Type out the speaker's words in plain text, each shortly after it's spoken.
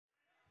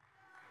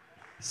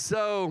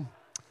So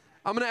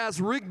I'm going to ask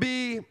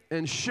Rigby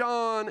and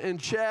Sean and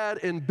Chad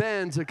and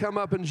Ben to come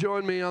up and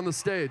join me on the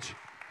stage.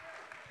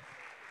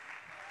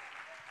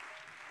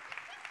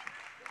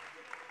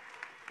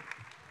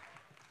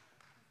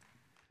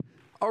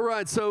 All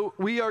right, so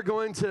we are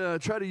going to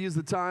try to use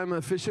the time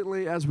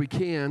efficiently as we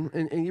can,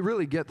 and you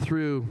really get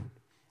through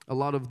a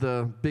lot of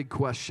the big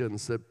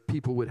questions that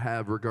people would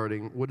have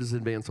regarding what is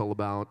Advance all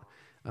about,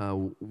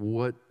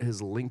 what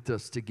has linked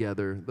us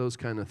together, those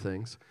kind of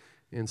things.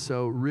 And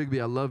so, Rigby,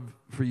 I'd love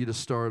for you to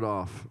start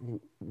off.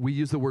 We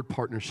use the word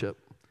partnership.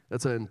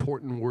 That's an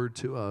important word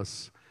to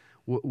us.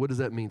 What does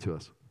that mean to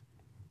us?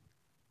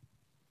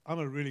 I'm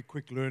a really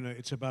quick learner.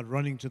 It's about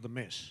running to the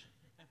mess.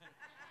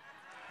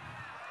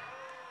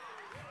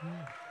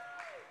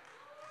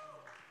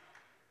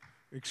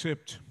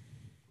 Except,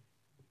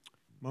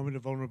 moment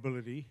of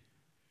vulnerability,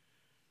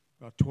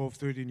 about 12,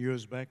 13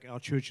 years back,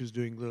 our church is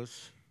doing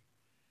this,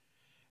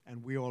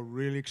 and we are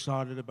really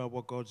excited about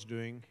what God's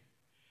doing.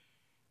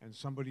 And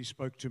somebody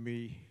spoke to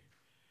me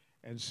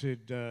and said,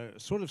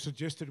 sort of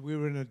suggested we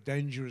were in a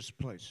dangerous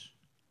place.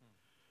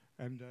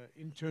 And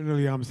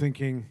internally I'm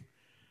thinking,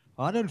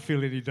 I don't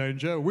feel any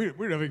danger.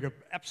 We're having an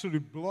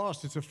absolute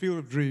blast. It's a field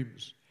of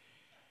dreams.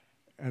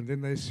 And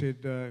then they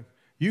said,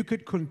 you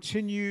could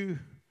continue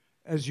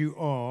as you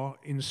are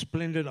in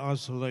splendid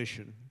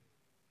isolation,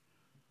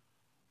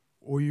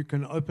 or you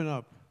can open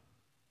up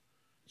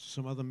to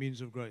some other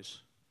means of grace.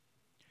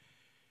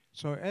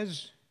 So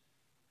as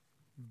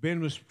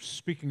Ben was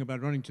speaking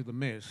about running to the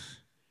mess,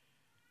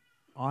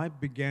 I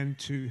began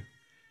to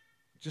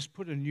just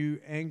put a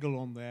new angle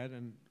on that,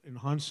 and in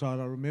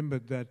hindsight I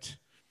remembered that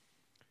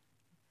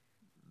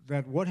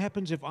what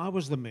happens if I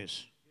was the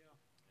mess?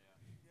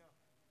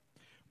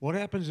 What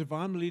happens if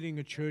I'm leading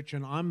a church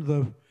and I'm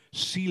the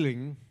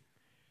ceiling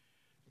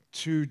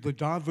to the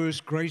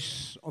diverse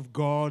grace of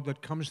God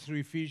that comes through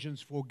Ephesians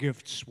 4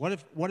 gifts? What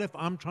if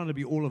I'm trying to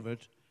be all of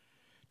it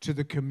to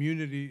the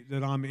community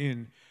that I'm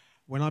in?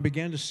 When I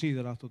began to see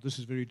that, I thought, this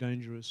is very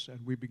dangerous,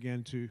 and we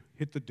began to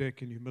hit the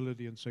deck in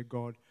humility and say,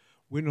 God,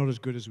 we're not as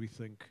good as we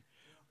think.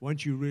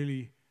 Won't you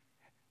really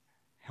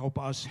help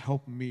us,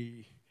 help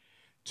me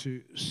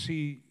to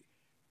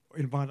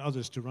invite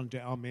others to run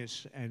to our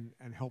mess and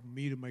help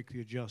me to make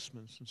the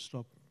adjustments and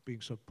stop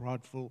being so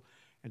prideful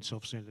and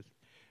self-centered.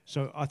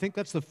 So I think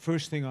that's the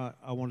first thing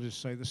I wanted to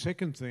say. The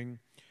second thing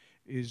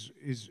is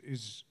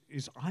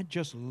I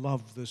just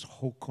love this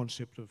whole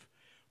concept of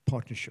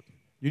partnership.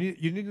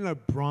 You need to know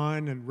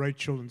Brian and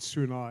Rachel and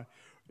Sue and I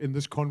in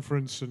this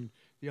conference and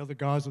the other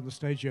guys on the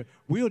stage here.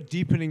 We are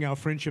deepening our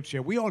friendships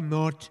here. We are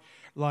not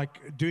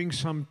like doing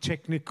some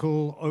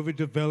technical,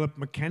 overdeveloped,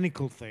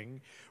 mechanical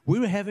thing. We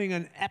were having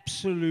an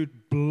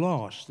absolute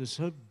blast. It's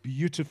so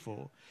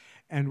beautiful.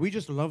 And we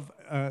just love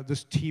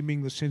this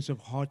teaming, the sense of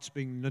hearts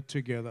being knit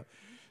together.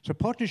 So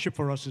partnership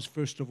for us is,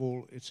 first of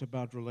all, it's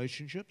about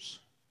relationships.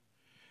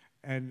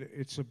 And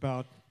it's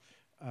about,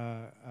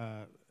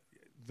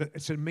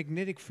 it's a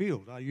magnetic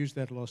field. I used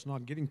that last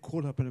night. Getting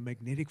caught up in a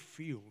magnetic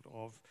field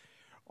of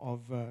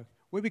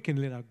where we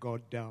can let our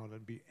guard down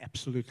and be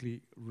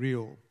absolutely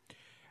real.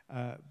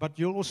 But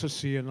you'll also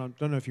see, and I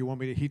don't know if you want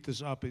me to heat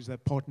this up, is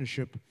that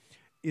partnership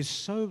is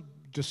so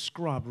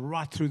described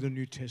right through the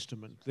New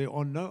Testament. There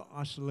are no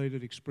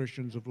isolated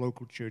expressions of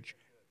local church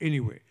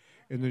anywhere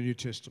in the New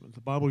Testament.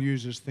 The Bible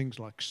uses things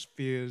like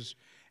spheres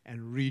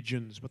and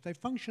regions, but they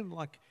function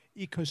like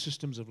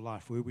ecosystems of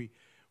life where we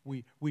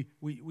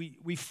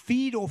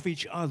feed off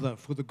each other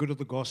for the good of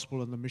the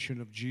gospel and the mission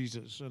of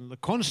Jesus. And the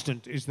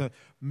constant is the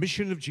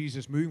mission of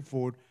Jesus moving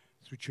forward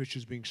through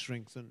churches being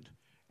strengthened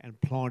and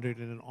planted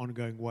in an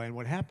ongoing way. And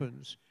what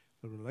happens,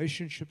 the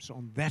relationships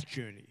on that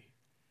journey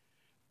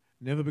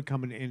never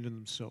become an end in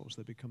themselves.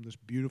 They become this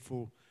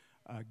beautiful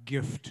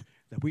gift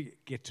that we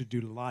get to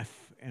do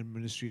life and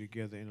ministry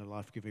together in a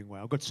life-giving way.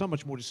 I've got so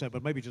much more to say,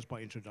 but maybe just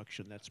by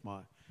introduction, that's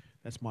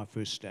my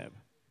first stab.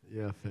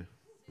 Yeah, fair.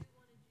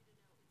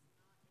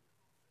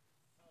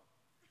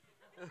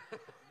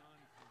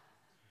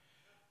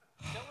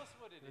 Tell us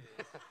what it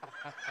is.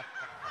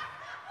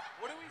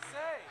 What do we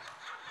say?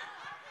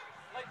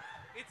 Like,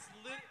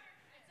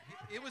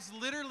 it was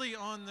literally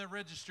on the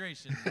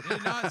registration. It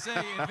did not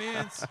say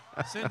Advance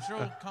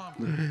Central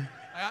Conference.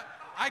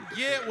 I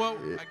get what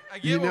I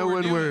get. You know,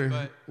 what when we're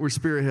doing, we're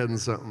spearheading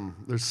something,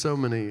 there's so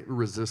many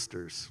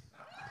resistors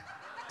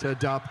to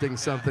adopting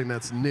something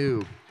that's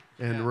new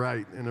and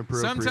right and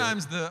appropriate.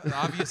 Sometimes the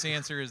obvious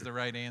answer is the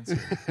right answer.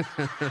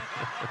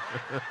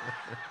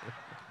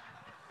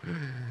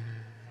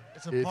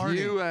 It's a party.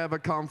 If you have a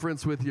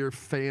conference with your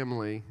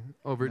family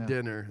over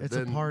dinner, it's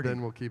a party.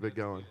 Then we'll keep it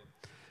going.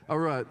 All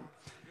right.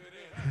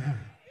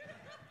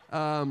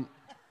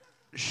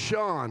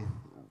 Sean,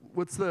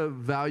 what's the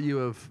value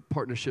of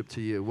partnership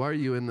to you? Why are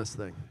you in this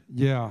thing?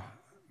 Yeah,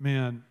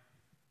 man,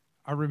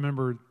 I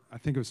remember, I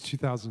think it was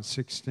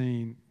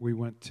 2016, we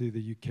went to the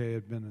UK. It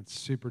had been a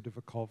super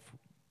difficult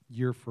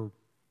year for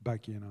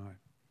Becky and I.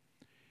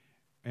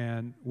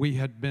 And we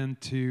had been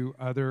to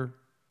other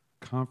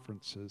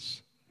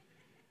conferences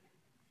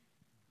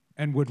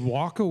and would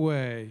walk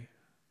away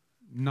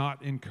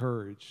not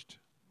encouraged,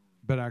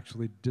 but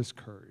actually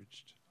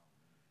discouraged,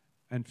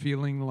 and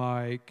feeling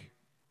like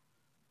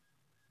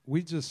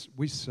we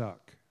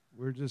suck.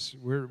 We're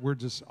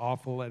just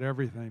awful at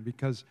everything,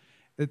 because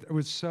it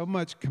was so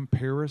much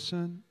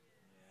comparison,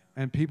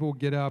 and people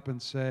get up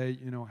and say,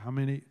 you know, how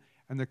many,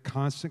 and the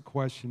constant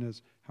question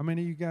is, how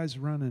many of you guys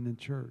running in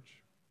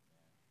church?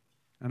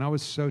 And I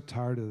was so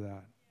tired of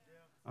that.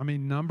 I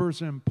mean,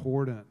 numbers are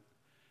important,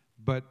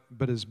 but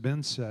as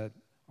Ben said,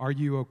 are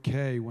you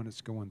okay when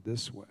it's going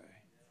this way?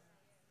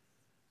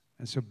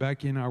 And so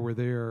Becky and I were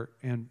there,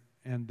 and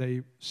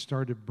they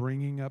started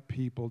bringing up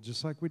people,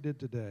 just like we did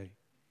today,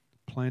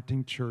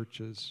 planting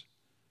churches.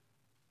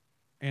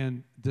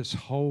 And this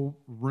whole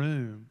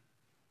room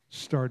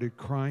started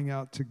crying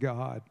out to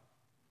God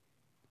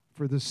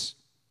for this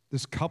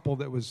couple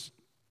that was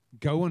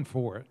going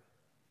for it,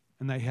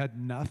 and they had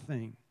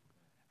nothing.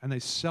 And they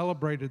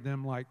celebrated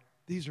them like,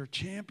 these are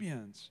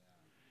champions.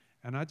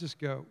 And I just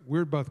go,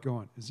 we're both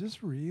going, is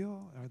this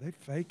real? Are they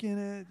faking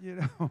it? You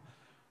know?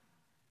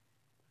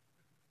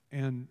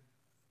 And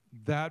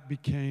that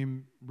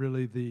became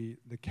really the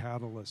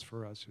catalyst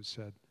for us, who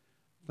said,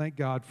 thank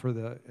God for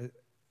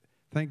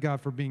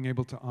being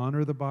able to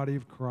honor the body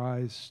of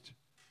Christ,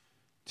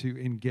 to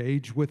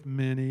engage with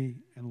many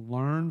and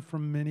learn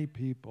from many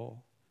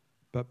people,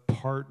 but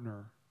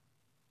partner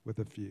with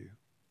a few.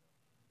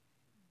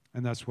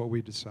 And that's what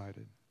we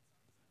decided.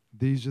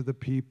 These are the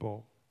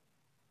people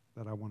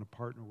that I want to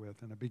partner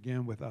with. And it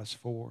began with us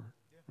four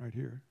right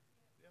here.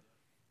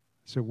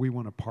 So we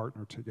want to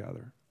partner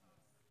together.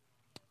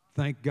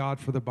 Thank God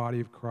for the body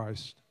of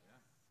Christ.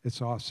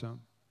 It's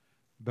awesome.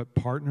 But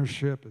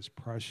partnership is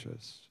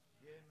precious.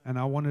 And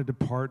I wanted to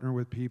partner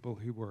with people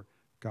who were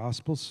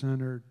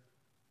gospel-centered,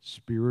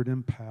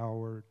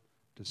 spirit-empowered,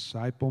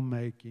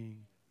 disciple-making,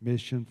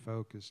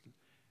 mission-focused.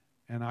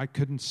 And I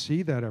couldn't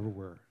see that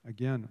everywhere.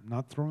 Again, I'm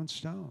not throwing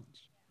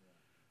stones.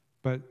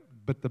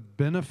 But the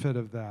benefit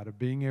of that, of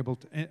being able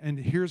to, and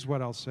here's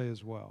what I'll say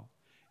as well,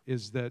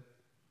 is that,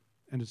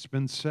 and it's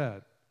been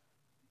said,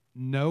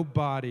 no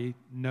body,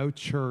 no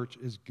church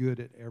is good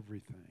at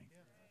everything.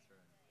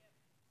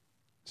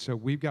 So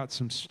we've got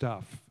some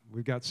stuff.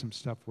 We've got some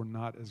stuff we're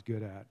not as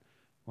good at.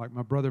 Like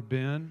my brother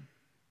Ben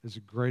is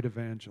a great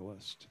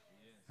evangelist.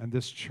 And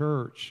this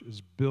church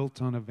is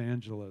built on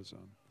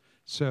evangelism.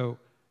 So,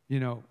 you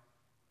know,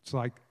 it's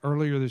like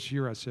earlier this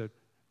year I said,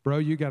 bro,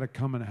 you got to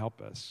come and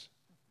help us.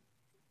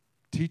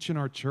 Teach in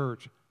our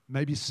church.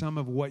 Maybe some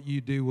of what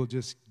you do will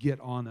just get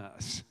on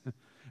us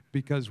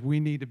because we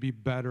need to be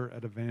better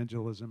at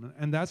evangelism.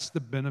 And that's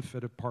the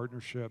benefit of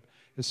partnership,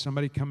 is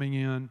somebody coming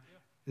in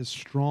is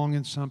strong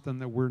in something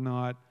that we're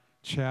not.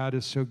 Chad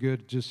is so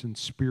good just in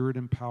spirit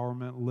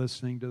empowerment,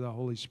 listening to the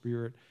Holy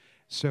Spirit.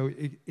 So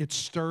it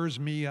stirs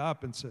me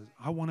up and says,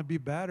 I want to be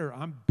better.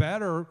 I'm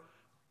better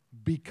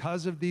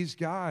because of these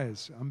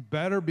guys. I'm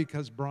better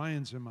because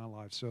Brian's in my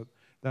life. So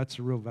that's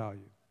a real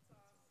value.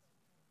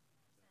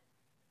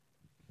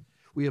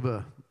 We have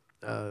a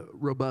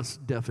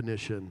robust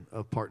definition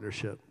of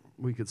partnership.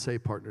 We could say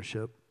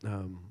partnership,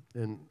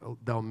 and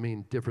that'll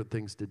mean different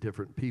things to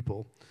different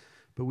people.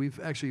 But we've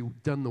actually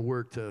done the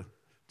work to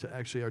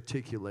actually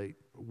articulate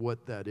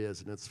what that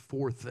is, and it's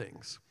 4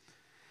 things.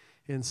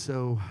 And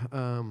so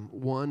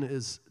one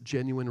is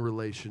genuine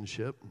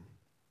relationship.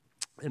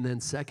 And then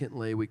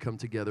secondly, we come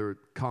together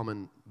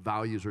common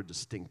values or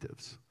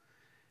distinctives.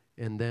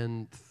 And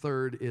then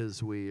third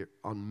is we're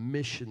on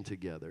mission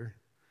together.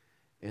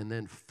 And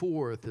then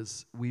fourth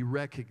is we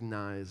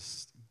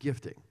recognize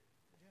gifting.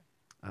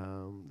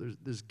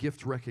 There's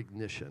gift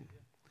recognition.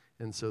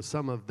 And so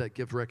some of that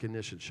gift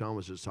recognition, Sean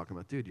was just talking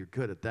about, dude, you're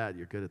good at that,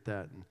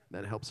 and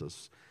that helps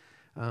us.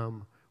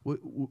 Can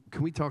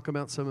we talk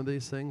about some of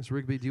these things?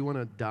 Rigby, do you want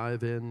to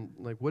dive in?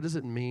 Like, what does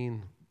it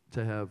mean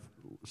to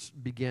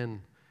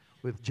begin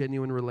with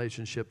genuine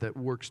relationship that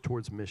works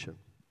towards mission?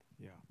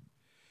 Yeah.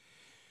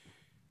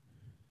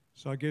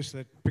 So I guess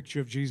that picture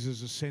of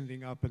Jesus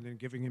ascending up and then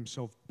giving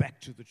himself back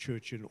to the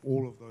church in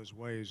all of those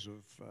ways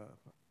of,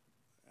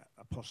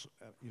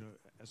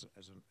 as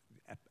an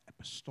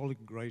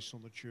apostolic grace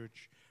on the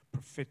church,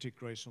 prophetic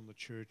grace on the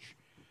church,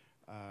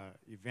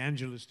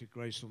 evangelistic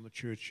grace on the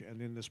church,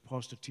 and then this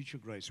pastor-teacher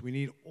grace. We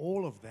need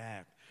all of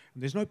that.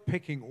 And there's no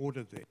pecking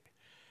order there.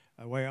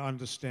 The way I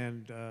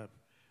understand,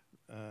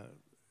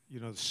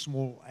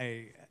 small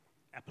a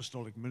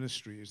apostolic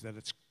ministry is that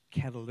it's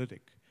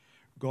catalytic.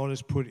 God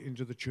has put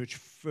into the church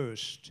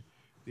first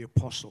the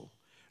apostle,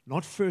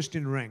 not first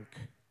in rank,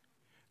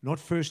 not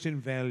first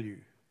in value,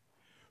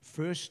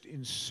 first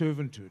in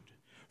servanthood,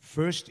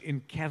 first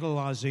in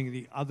catalyzing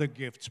the other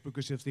gifts,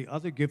 because if the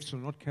other gifts are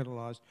not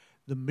catalyzed,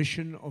 the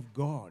mission of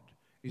God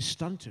is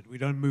stunted. We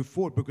don't move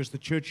forward because the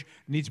church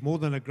needs more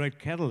than a great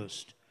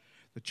catalyst.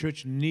 The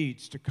church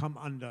needs to come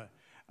under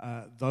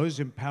those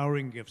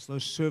empowering gifts,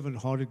 those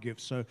servant-hearted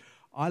gifts. So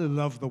I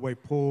love the way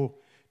Paul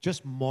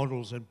just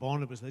models, and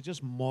Barnabas, they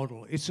just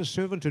model. It's a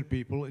servanthood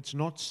people. It's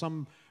not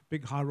some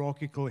big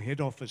hierarchical head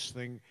office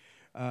thing,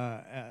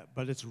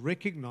 but it's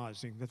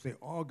recognizing that there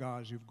are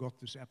guys who've got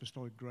this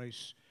apostolic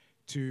grace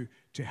to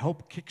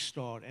help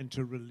kickstart and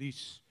to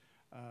release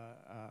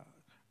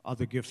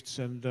other gifts.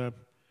 And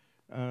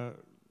I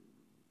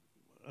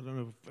don't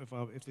know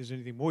if there's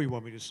anything more you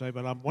want me to say,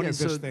 but I'm wanting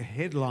just the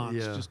headlines.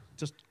 Yeah.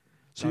 Just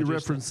So you're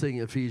digest that.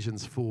 referencing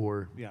Ephesians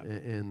 4 Yeah.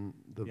 and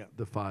Yeah.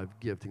 the 5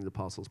 gifting, the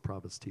apostles,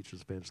 prophets,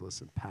 teachers,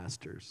 evangelists, and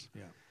pastors.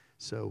 Yeah.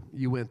 So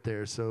you went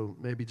there. So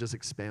maybe just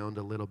expound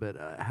a little bit.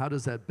 How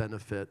does that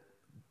benefit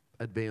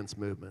advanced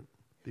movement,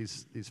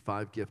 these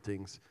 5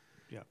 giftings?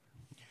 Yeah.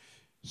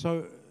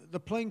 So the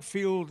playing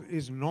field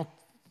is not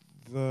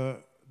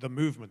the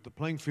movement. The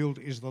playing field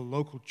is the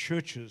local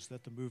churches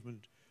that the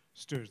movement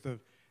stirs.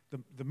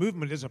 The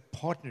movement is a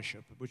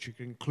partnership, which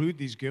can include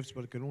these gifts,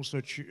 but it can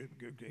also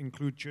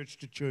include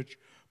church-to-church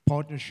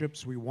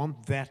partnerships. We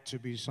want that to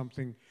be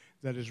something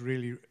that is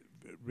really,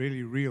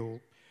 really real.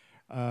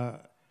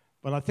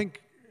 But I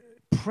think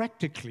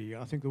practically,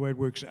 the way it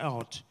works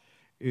out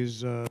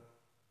is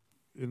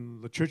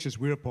in the churches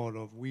we're a part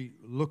of, we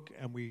look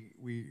and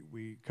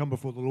we come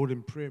before the Lord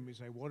in prayer and we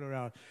say, what are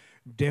our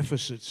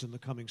deficits in the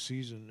coming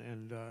season?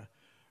 And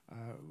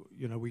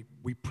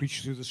we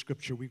preach through the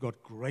scripture. We've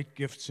got great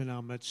gifts in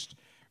our midst,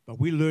 but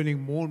we're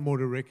learning more and more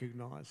to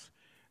recognize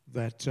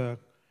that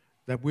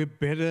we're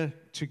better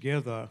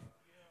together,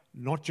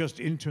 not just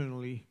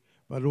internally,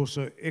 but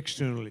also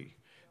externally.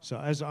 So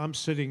as I'm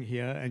sitting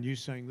here and you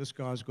saying this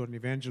guy's got an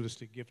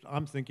evangelistic gift,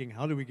 I'm thinking,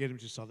 how do we get him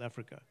to South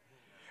Africa?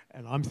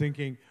 And I'm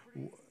thinking,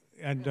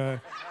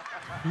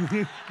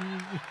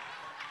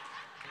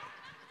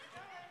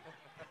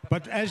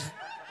 but as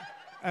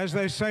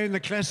they say in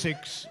the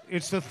classics,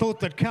 it's the thought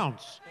that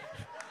counts.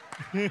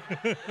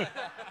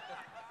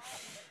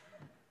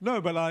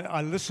 No, but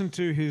I listened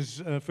to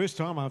his first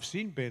time I've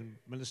seen Ben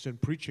minister and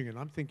preaching, and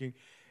I'm thinking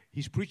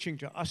he's preaching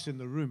to us in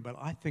the room, but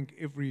I think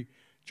every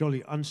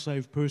jolly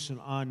unsaved person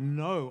I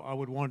know I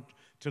would want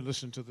to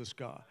listen to this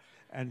guy.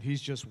 And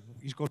he's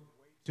got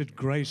weighted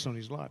grace on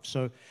his life.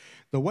 So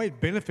the way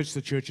it benefits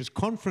the church is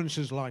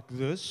conferences like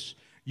this,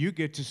 you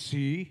get to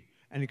see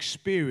and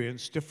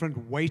experience different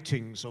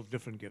weightings of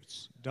different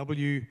gifts.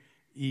 WEIGHT,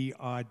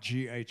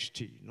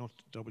 not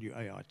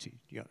WAIT.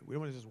 Yeah, we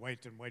don't want to just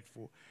wait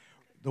for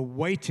the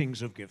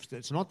weightings of gifts.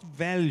 It's not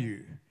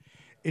value,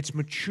 it's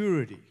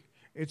maturity,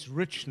 it's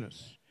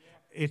richness,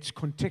 it's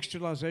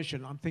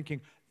contextualization. I'm thinking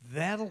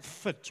that'll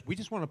fit. We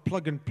just want to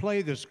plug and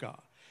play this guy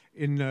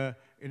in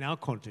our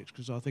context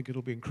because I think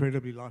it'll be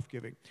incredibly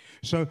life-giving.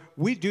 So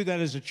we do that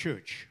as a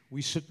church.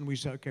 We sit and we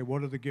say, okay,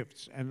 what are the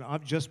gifts? And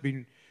I've just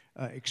been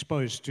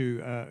exposed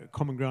to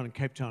Common Ground in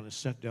Cape Town and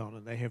sat down,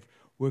 and they have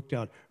worked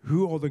out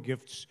who are the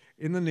gifts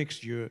in the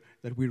next year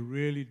that we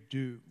really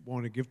do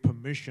want to give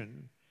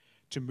permission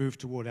to move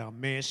toward our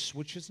mess,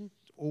 which isn't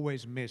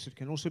always mess. It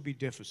can also be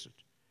deficit.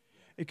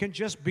 It can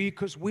just be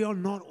because we are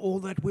not all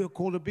that we are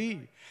called to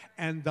be.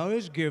 And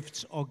those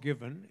gifts are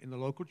given in the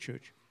local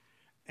church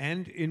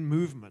and in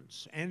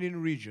movements and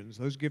in regions.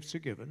 Those gifts are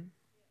given,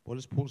 what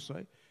does Paul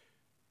say?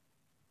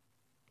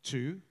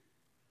 To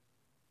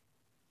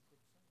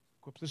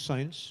equip the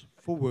saints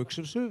for works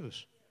of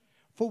service.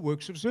 For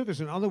works of service.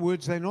 In other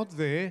words, they're not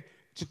there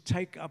to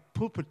take up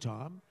pulpit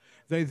time.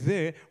 They're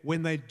there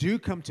when they do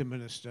come to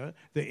minister.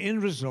 The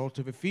end result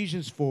of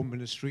Ephesians 4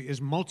 ministry is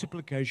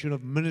multiplication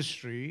of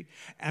ministry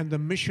and the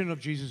mission of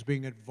Jesus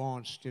being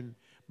advanced in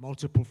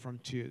multiple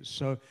frontiers.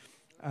 So,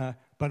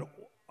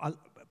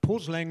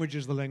 Paul's language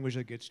is the language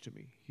that gets to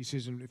me. He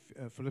says in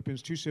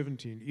Philippians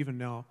 2:17, even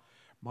now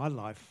my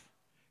life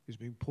is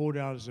being poured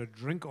out as a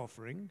drink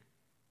offering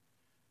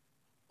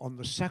on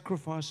the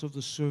sacrifice of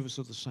the service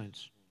of the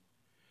saints.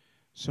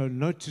 So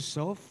note to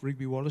self,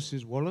 Rigby Wallace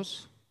says,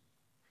 Wallace,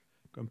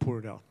 go and pour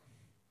it out.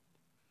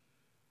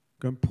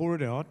 Go and pour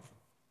it out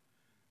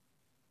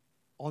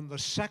on the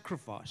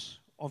sacrifice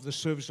of the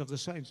service of the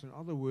saints. In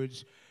other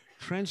words,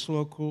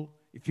 translocal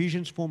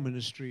Ephesians 4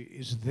 ministry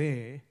is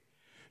there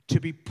to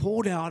be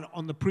poured out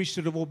on the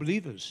priesthood of all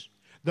believers.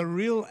 The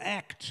real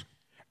act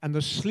and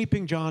the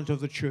sleeping giant of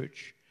the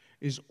church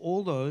is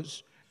all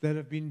those that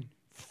have been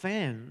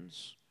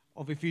fans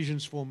of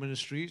Ephesians 4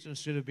 ministries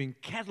instead of being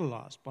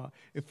catalyzed by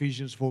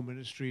Ephesians 4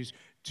 ministries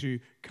to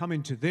come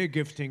into their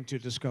gifting, to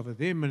discover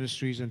their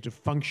ministries, and to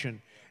function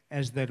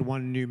as that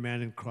one new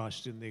man in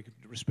Christ in their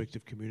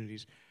respective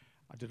communities.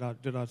 Did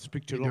I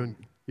speak too long?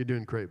 You're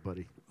doing great,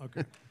 buddy.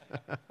 Okay.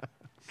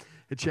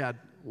 Hey, Chad,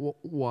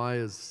 why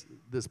is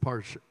this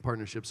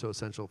partnership so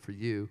essential for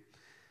you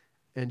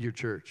and your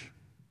church?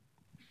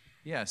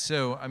 Yeah,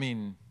 so, I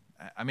mean,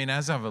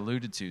 as I've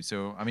alluded to,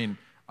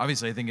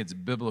 obviously I think it's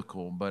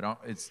biblical, but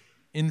it's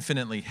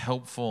infinitely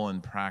helpful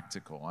and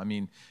practical.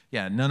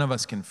 None of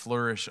us can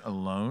flourish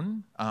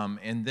alone.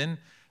 And then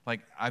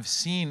like I've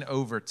seen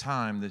over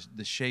time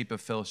the shape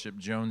of Fellowship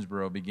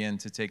Jonesboro begin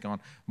to take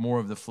on more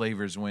of the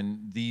flavors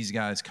when these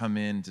guys come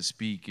in to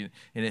speak, and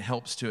it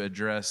helps to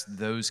address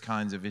those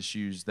kinds of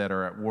issues that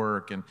are at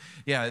work. And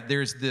yeah,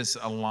 there's this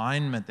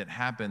alignment that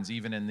happens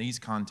even in these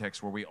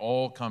contexts where we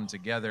all come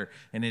together,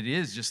 and it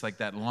is just like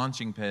that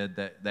launching pad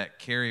that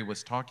Carrie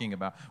was talking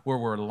about, where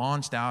we're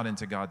launched out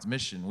into God's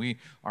mission. We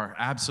are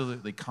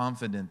absolutely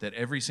confident that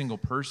every single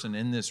person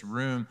in this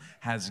room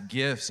has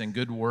gifts and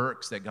good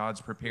works that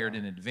God's prepared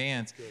in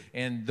advance.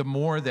 And the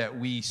more that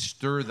we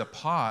stir the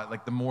pot,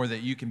 like the more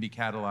that you can be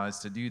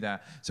catalyzed to do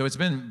that. So it's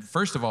been,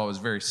 first of all, it was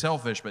very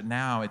selfish, but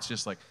now it's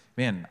just like,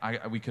 man,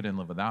 we couldn't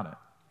live without it.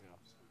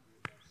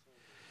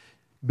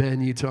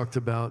 Ben, you talked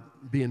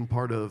about being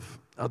part of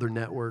other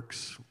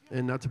networks,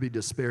 and not to be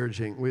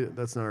disparaging,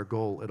 that's not our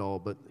goal at all,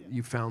 but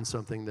you found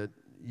something that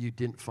you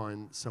didn't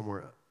find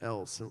somewhere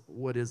else.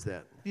 What is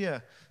that? Yeah.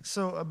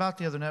 So about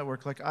the other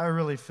network, like I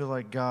really feel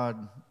like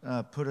God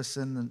put us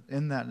in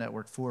that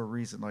network for a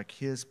reason. Like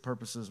His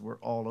purposes were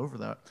all over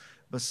that.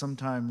 But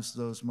sometimes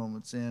those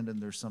moments end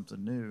and there's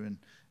something new.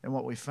 And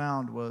what we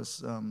found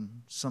was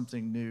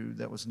something new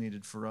that was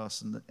needed for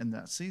us in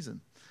that season.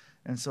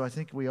 And so I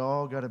think we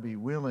all got to be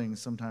willing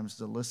sometimes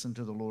to listen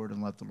to the Lord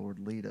and let the Lord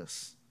lead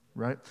us,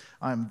 right?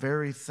 I'm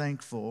very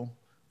thankful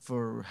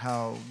for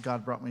how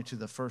God brought me to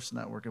the first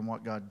network and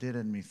what God did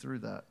in me through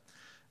that.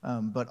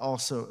 But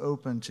also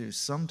open to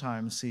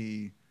sometimes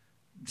He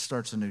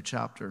starts a new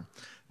chapter.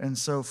 And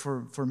so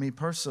for me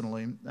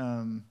personally,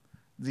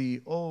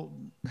 the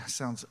old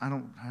sounds, I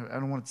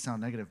don't want it to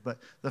sound negative, but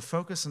the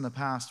focus in the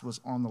past was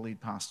on the lead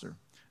pastor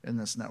in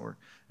this network.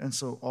 And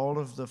so all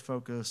of the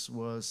focus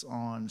was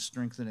on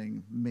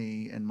strengthening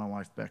me and my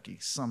wife, Becky,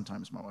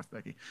 sometimes my wife,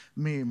 Becky,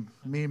 me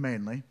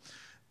mainly.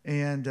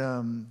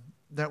 And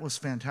that was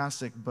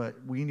fantastic, but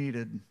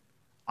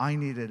I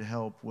needed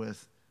help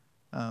with,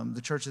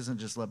 the church isn't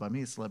just led by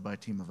me, it's led by a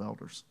team of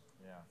elders.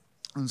 Yeah.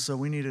 And so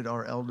we needed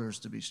our elders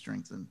to be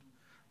strengthened,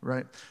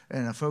 right?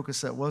 And a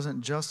focus that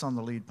wasn't just on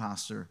the lead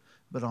pastor,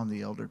 but on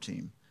the elder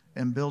team,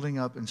 and building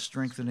up and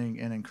strengthening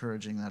and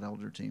encouraging that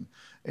elder team.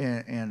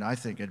 And I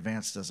think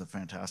Advance does a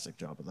fantastic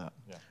job of that.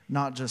 Yeah.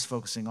 Not just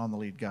focusing on the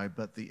lead guy,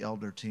 but the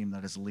elder team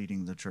that is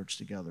leading the church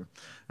together.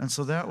 And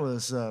so that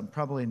was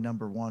probably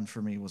number one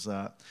for me, was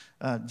that.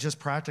 Just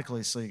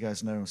practically, so you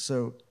guys know.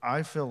 So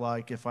I feel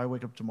like if I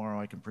wake up tomorrow,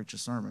 I can preach a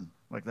sermon.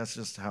 Like, that's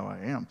just how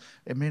I am.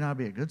 It may not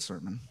be a good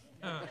sermon,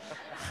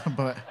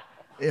 but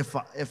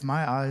if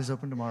my eyes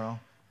open tomorrow,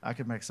 I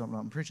could make something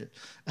up and preach it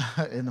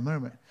in the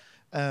moment.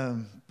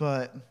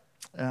 But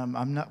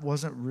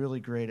wasn't really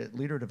great at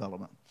leader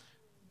development.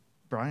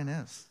 Brian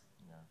is.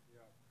 Yeah.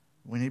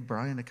 We need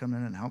Brian to come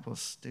in and help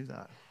us do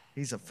that.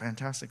 He's a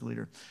fantastic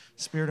leader.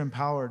 Spirit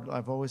empowered,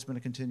 I've always been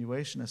a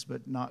continuationist,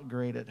 but not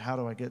great at how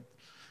do I get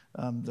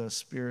the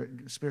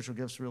spiritual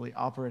gifts really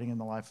operating in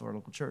the life of our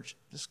local church.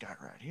 This guy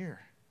right here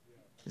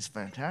is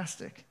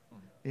fantastic.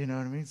 You know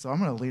what I mean? So I'm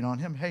going to lean on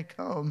him. Hey,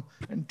 come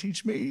and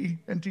teach me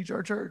and teach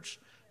our church.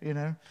 You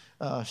know,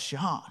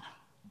 Sean.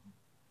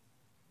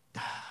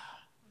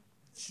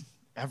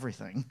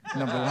 Everything,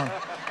 number one.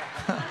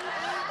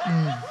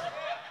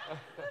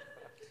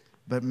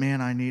 But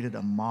man, I needed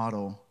a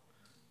model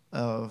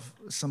of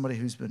somebody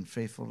who's been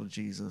faithful to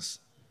Jesus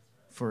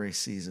for a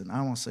season.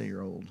 I won't say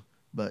you're old,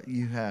 but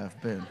you have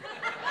been.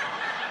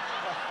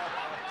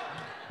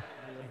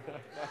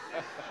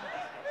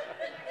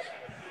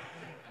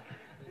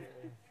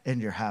 And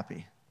you're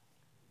happy.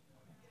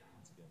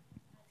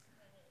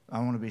 I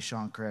want to be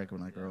Sean Craig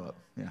when I grow up.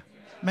 Yeah.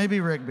 Maybe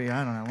Rigby.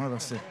 I don't know. One of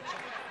those two.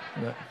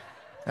 But,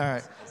 all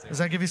right. Does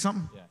that give you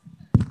something?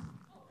 Yeah.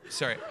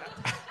 Sorry.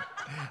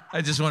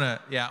 I just want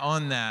to,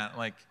 on that,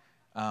 like,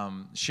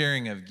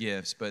 sharing of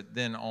gifts, but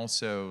then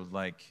also,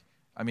 like,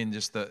 I mean,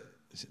 just the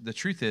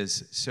truth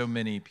is, so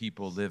many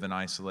people live in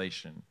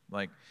isolation,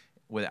 like,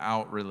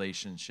 without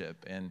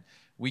relationship. And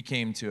we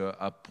came to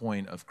a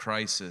point of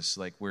crisis,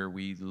 like, where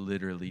we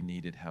literally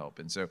needed help.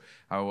 And so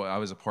I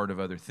was a part of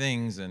other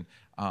things, and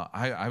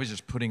I was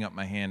just putting up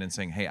my hand and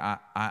saying, hey,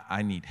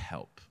 I need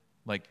help.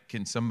 Like,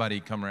 can somebody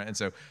come around? And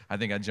so I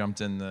think I jumped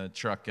in the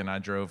truck and I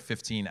drove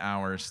 15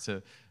 hours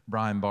to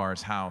Brian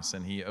Barr's house,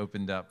 and he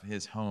opened up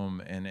his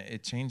home, and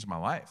it changed my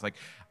life. Like,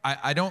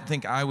 I don't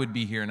think I would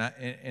be here,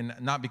 and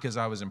not because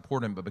I was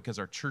important, but because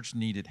our church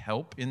needed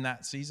help in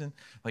that season.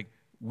 Like,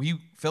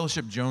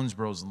 Fellowship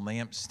Jonesboro's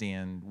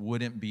lampstand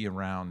wouldn't be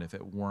around if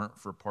it weren't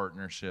for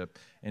partnership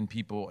and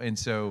people. And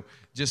so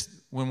just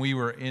when we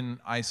were in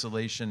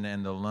isolation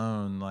and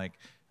alone, like,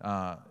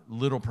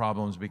 little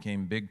problems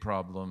became big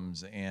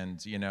problems,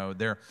 and, you know,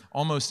 they're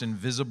almost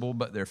invisible,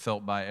 but they're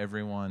felt by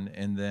everyone.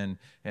 And then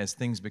as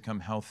things become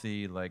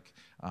healthy, like,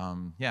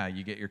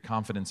 you get your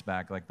confidence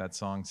back, like that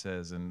song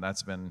says, and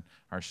that's been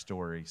our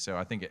story. So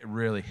I think it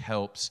really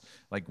helps,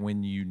 like,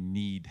 when you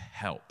need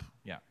help.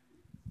 Yeah.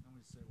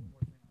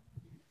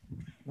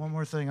 One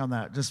more thing on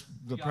that, just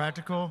the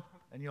practical,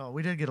 and y'all,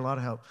 we did get a lot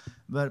of help.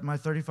 But my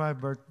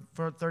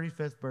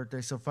 35th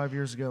birthday, so 5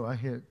 years ago, I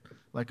hit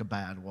like a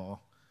bad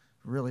wall,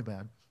 really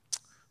bad.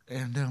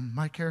 And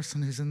Mike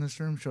Harrison, who's in this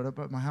room, showed up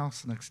at my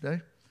house the next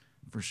day,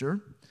 for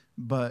sure.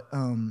 But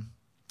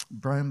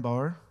Brian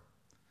Barr,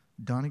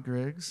 Donnie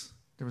Griggs,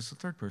 there was a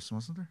third person,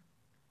 wasn't there?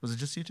 Was it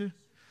just you two?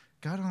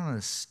 Got on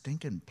a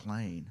stinking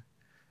plane,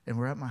 and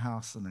we're at my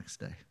house the next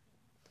day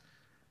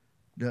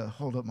to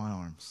hold up my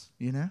arms,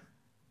 you know?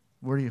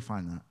 Where do you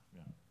find that?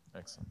 Yeah,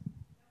 excellent.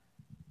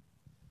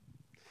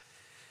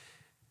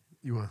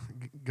 You want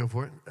to go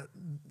for it?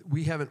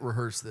 We haven't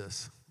rehearsed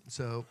this,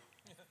 so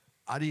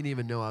I didn't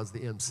even know I was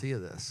the MC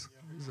of this.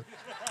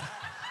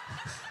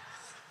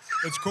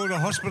 It's called a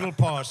hospital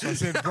pass. I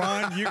said,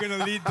 Brian, you're going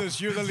to lead this.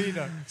 You're the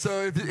leader.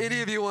 So if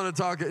any of you want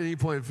to talk at any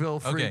point, feel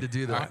free to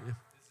do that. Right. I'm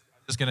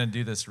just going to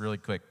do this really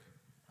quick.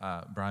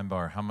 Brian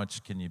Barr, how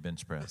much can you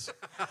bench press?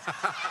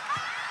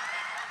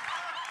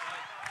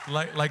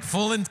 like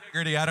full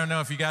integrity. I don't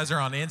know if you guys are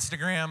on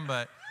Instagram,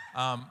 but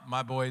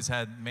my boys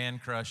had man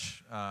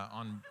crush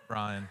on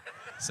Brian.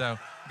 So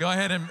go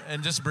ahead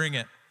and just bring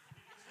it.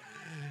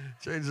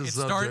 Change the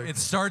subject. It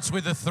starts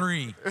with a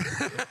 3.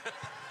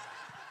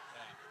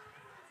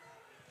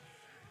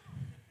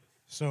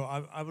 So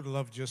I would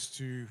love just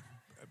to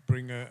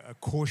bring a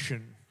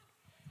caution,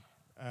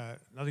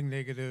 nothing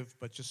negative,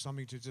 but just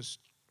something to just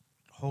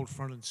hold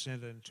front and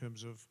center in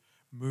terms of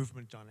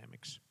movement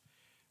dynamics.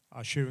 I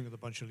was sharing with a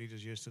bunch of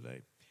leaders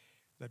yesterday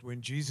that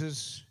when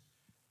Jesus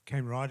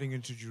came riding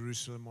into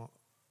Jerusalem,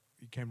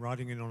 he came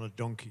riding in on a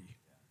donkey.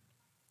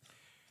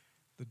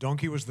 The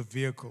donkey was the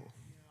vehicle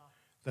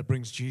that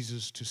brings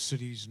Jesus to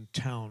cities and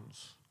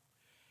towns.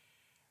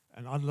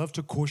 And I'd love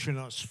to caution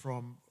us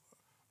from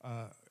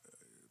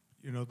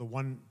the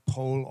one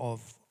pole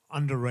of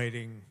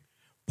underrating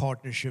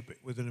partnership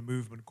within a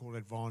movement called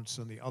Advance,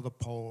 and the other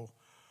pole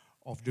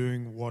of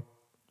doing what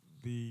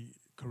the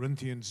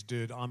Corinthians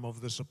did. I'm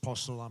of this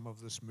apostle, I'm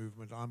of this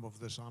movement, I'm of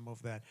this, I'm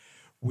of that.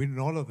 We're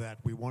not of that.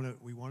 We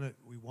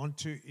want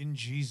to in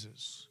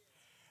Jesus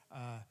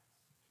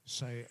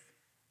say,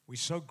 we're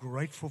so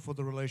grateful for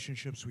the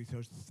relationships, we're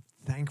so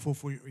thankful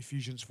for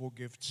Ephesians 4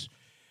 gifts,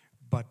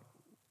 but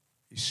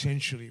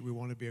essentially, we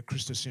want to be a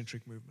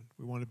Christocentric movement.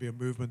 We want to be a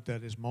movement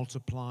that is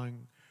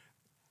multiplying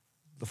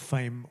the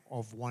fame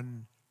of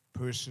one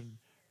person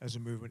as a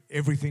movement.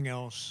 Everything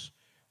else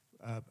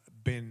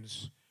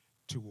bends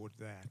toward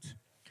that.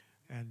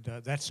 And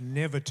that's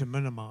never to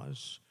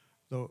minimize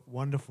the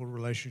wonderful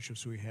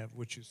relationships we have,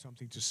 which is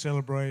something to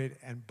celebrate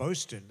and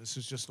boast in. This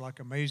is just like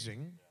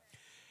amazing.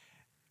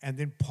 And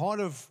then part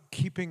of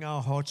keeping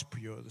our hearts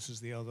pure, this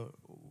is the other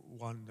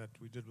one that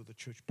we did with the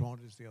church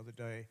planters the other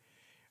day.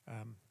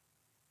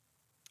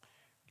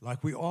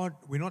 We're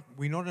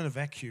not in a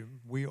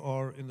vacuum. We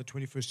are in the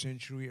 21st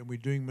century, and we're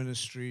doing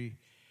ministry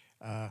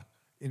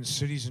in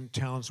cities and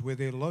towns where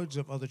there are loads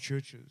of other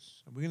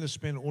churches. And we're going to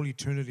spend all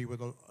eternity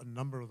with a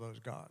number of those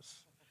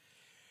guys.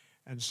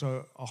 And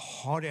so a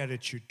heart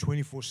attitude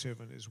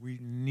 24/7 is we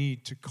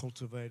need to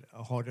cultivate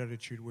a heart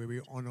attitude where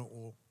we honor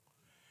all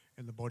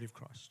in the body of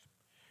Christ.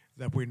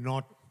 That we're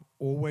not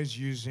always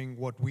using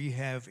what we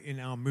have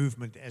in our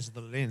movement as the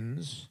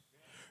lens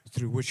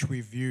through which we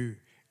view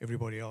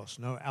everybody else.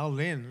 No, our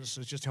lens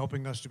is just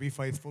helping us to be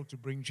faithful to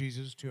bring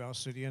Jesus to our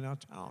city and our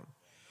town.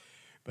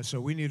 But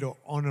so we need to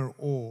honor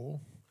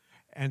all,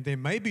 and there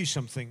may be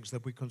some things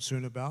that we're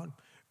concerned about,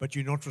 but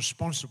you're not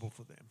responsible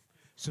for them.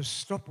 So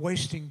stop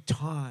wasting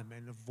time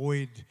and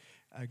avoid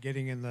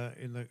getting in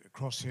the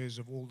crosshairs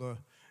of all the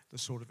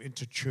sort of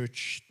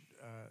interchurch,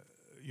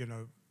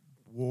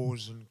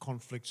 wars and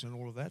conflicts and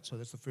all of that. So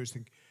that's the first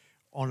thing.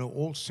 Honor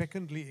all.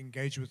 Secondly,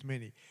 engage with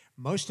many.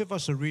 Most of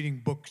us are reading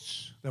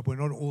books that were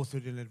not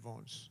authored in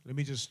advance. Let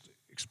me just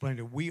explain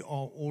it. We are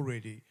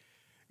already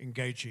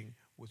engaging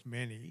with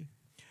many.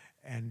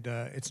 And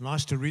it's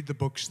nice to read the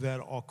books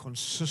that are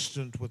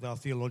consistent with our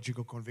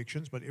theological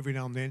convictions, but every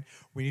now and then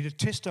we need to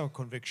test our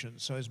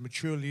convictions. So as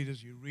mature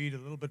leaders, you read a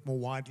little bit more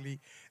widely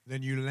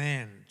than you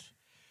land.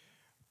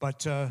 But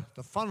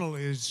the funnel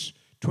is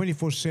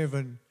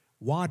 24/7,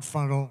 wide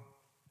funnel,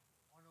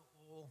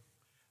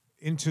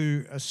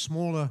 into a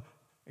smaller,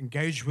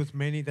 engage with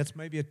many. That's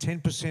maybe a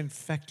 10%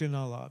 factor in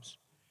our lives.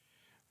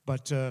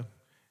 But the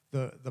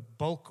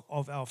bulk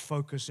of our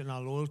focus and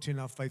our loyalty and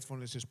our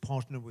faithfulness is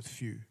partner with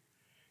few.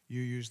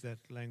 You used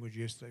that language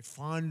yesterday.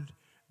 Find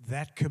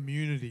that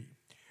community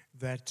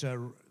that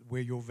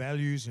where your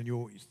values and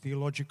your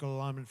theological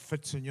alignment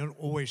fits, and you're not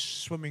always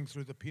swimming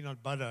through the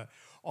peanut butter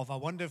of, I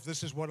wonder if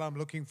this is what I'm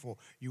looking for.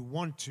 You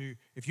want to,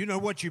 if you know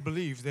what you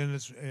believe, then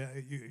it's,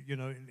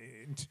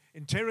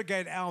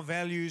 interrogate our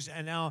values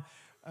and our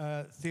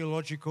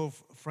theological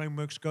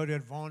frameworks. Go to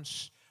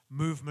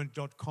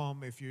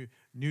advancemovement.com if you're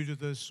new to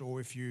this, or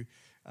if you,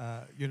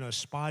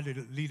 aspire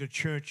to lead a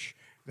church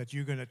that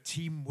you're going to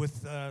team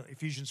with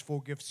Ephesians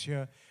 4 gifts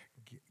here.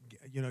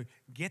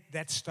 Get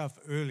that stuff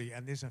early.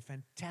 And there's a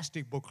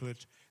fantastic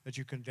booklet that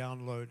you can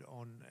download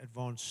on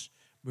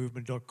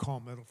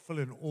advancemovement.com. It'll fill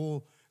in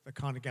all the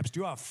kind of gaps.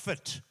 Do our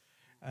fit.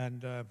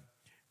 And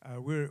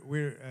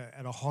we're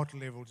at a heart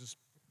level,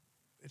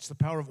 it's the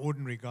power of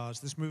ordinary, guys.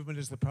 This movement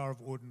is the power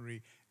of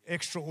ordinary,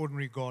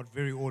 extraordinary God,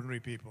 very ordinary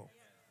people.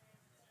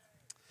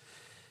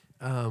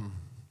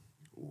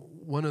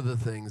 one of the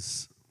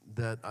things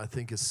that I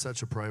think is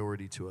such a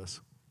priority to us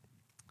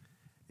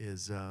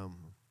is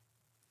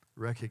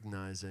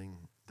recognizing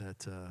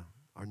that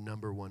our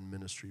number one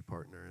ministry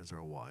partner is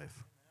our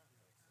wife.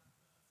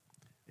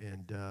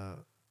 And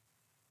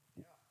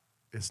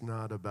it's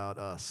not about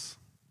us.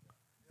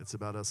 It's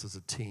about us as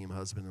a team,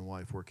 husband and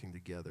wife working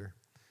together.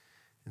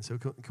 And so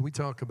can we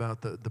talk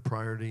about the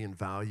priority and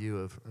value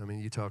of, I mean,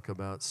 you talk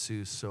about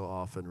Sue so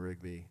often,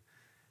 Rigby,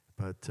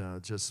 but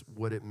just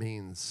what it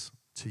means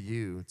to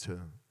you to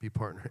be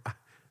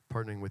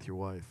partnering with your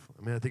wife.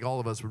 I mean, I think all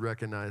of us would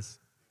recognize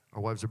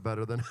our wives are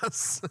better than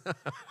us.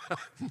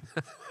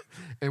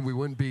 And we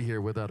wouldn't be here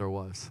without our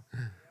wives.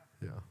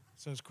 Yeah.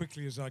 So as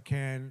quickly as I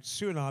can,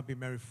 Sue and I have been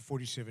married for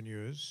 47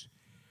 years.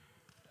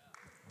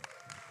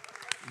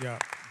 Yeah,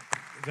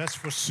 that's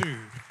for Sue.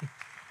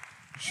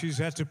 She's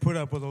had to put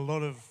up with a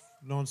lot of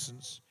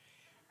nonsense.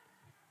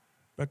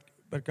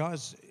 But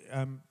guys,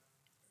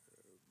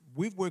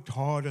 we've worked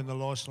hard in the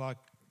last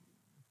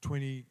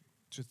 20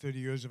 to 30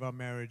 years of our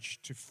marriage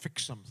to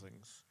fix some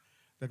things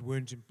that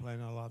weren't in play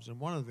in our lives. And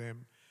one of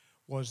them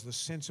was the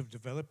sense of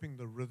developing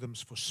the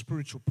rhythms for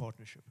spiritual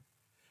partnership,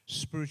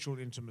 spiritual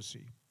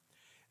intimacy.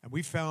 And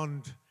we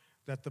found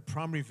that the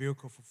primary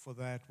vehicle for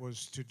that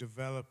was to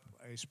develop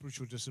a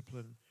spiritual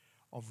discipline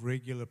of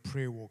regular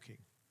prayer walking.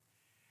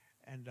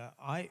 And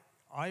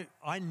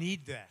I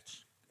need that,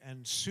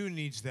 and Sue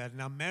needs that,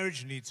 and our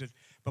marriage needs it.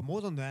 But more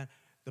than that,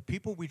 the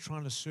people we're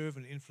trying to serve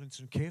and influence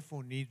and care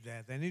for need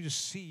that. They need to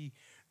see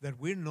that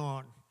we're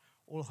not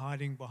all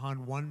hiding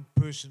behind one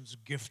person's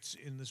gifts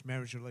in this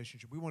marriage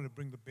relationship. We want to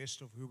bring the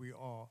best of who we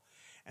are.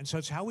 And so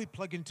it's how we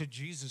plug into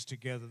Jesus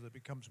together that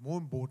becomes more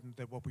important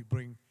than what we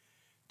bring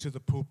to the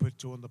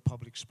pulpit or in the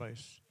public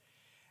space.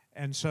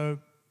 And so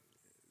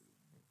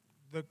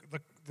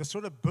the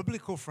sort of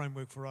biblical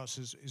framework for us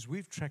is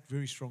we've tracked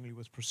very strongly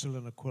with Priscilla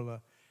and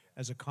Aquila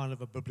as a kind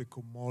of a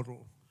biblical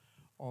model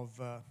of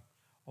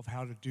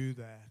how to do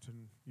that.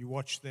 And you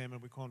watch them,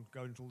 and we can't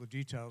go into all the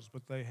details,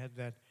 but they had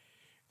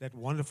that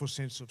wonderful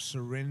sense of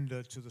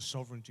surrender to the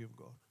sovereignty of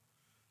God.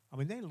 I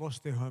mean, they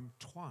lost their home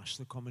twice,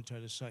 the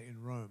commentators say,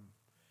 in Rome.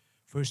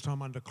 First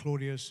time under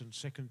Claudius, and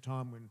second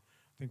time when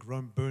I think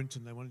Rome burnt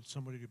and they wanted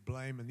somebody to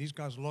blame. And these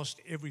guys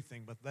lost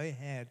everything, but they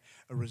had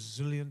a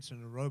resilience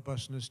and a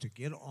robustness to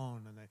get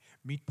on. And they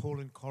meet Paul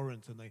in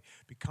Corinth, and they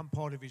become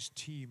part of his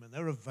team, and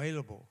they're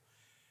available.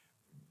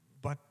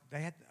 But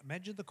they had,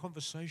 imagine the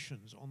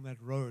conversations on that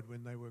road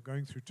when they were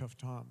going through tough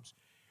times.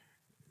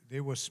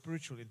 There was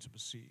spiritual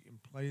intimacy in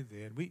play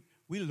there, and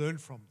we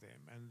learned from them.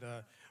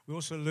 And we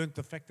also learned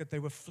the fact that they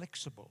were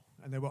flexible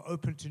and they were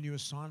open to new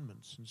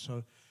assignments. And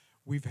so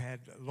we've had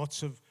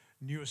lots of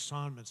new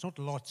assignments, not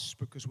lots,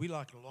 because we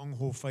like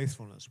long-haul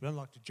faithfulness. We don't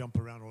like to jump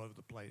around all over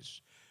the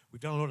place.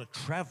 We've done a lot of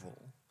travel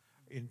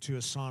into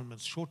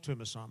assignments, short-term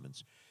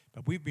assignments,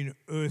 but we've been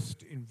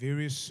earthed in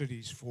various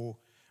cities for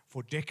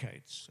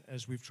decades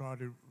as we've tried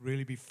to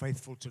really be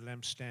faithful to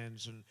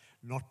lampstands and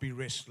not be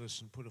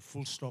restless and put a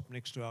full stop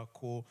next to our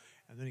core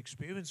and then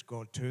experience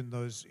God turn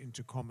those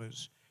into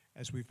commas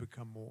as we've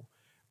become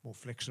more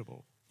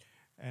flexible.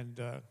 And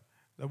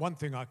the one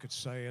thing I could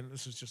say, and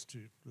this is just to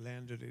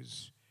land it,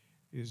 is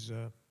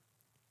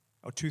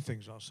two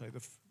things I'll say.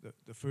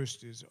 The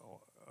first is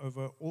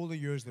over all the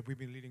years that we've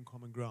been leading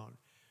Common Ground,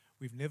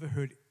 we've never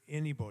heard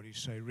anybody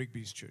say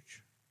Rigby's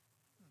church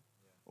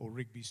or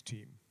Rigby's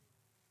team.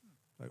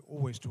 They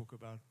always talk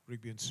about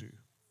Rigby and Sue.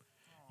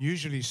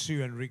 Usually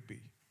Sue and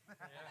Rigby.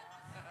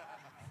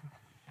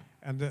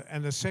 And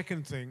the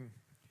second thing,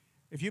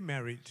 if you're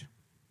married,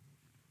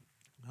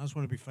 I just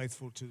want to be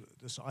faithful to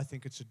this. I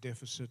think it's a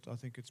deficit. I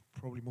think it's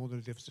probably more than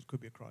a deficit. It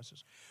could be a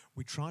crisis.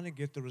 We're trying to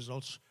get the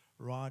results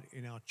right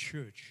in our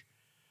church.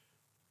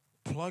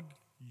 Plug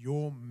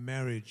your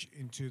marriage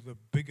into the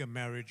bigger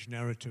marriage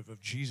narrative of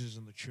Jesus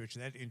and the church,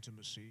 that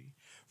intimacy.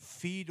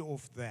 Feed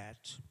off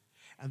that.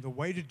 And the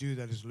way to do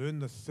that is learn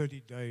the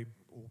 30-day,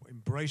 or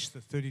embrace the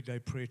 30-day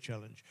prayer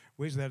challenge.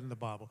 Where's that in the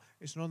Bible?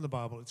 It's not in the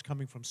Bible. It's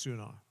coming from Sue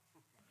and I.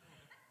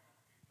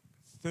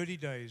 30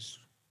 days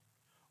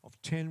of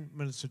 10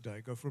 minutes a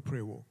day. Go for a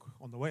prayer walk.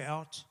 On the way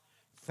out,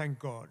 thank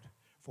God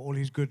for all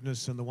his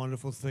goodness and the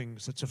wonderful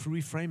things. It's a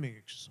reframing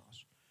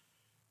exercise.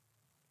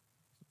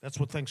 That's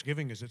what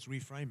Thanksgiving is. It's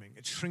reframing.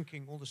 It's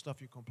shrinking all the stuff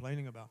you're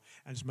complaining about,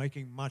 and it's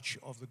making much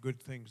of the good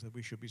things that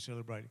we should be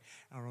celebrating.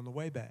 And on the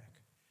way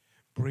back,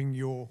 bring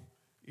your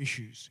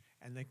issues.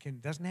 And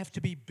doesn't have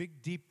to be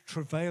big, deep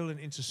travail and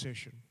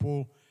intercession.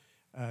 Paul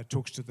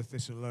talks to the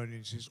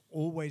Thessalonians. He's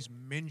always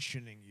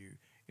mentioning you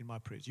in my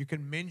prayers. You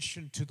can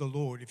mention to the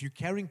Lord. If you're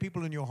carrying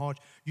people in your heart,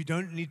 you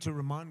don't need to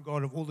remind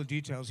God of all the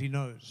details. He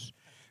knows.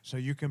 So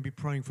you can be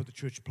praying for the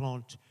church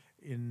plant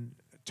in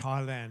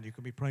Thailand. You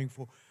can be praying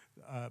for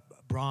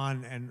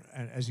Brian and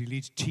as he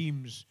leads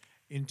teams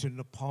into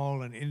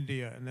Nepal and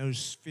India and those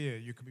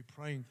spheres. You can be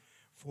praying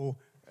for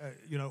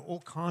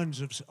all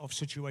kinds of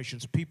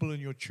situations, people in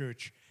your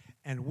church.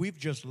 And we've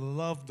just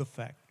loved the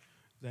fact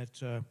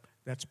that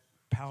that's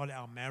powered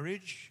our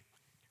marriage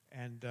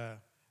and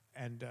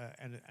and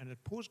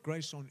it pours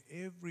grace on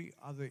every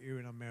other area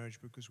in our marriage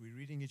because we're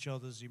reading each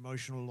other's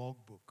emotional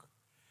logbook.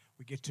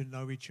 We get to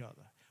know each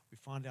other. We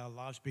find our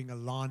lives being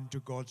aligned to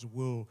God's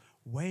will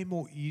way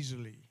more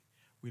easily.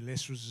 We're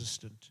less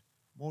resistant,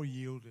 more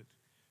yielded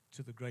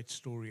to the great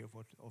story of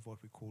what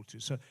we're called to.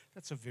 So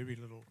that's a very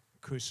little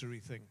cursory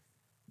thing.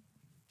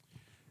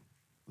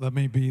 Let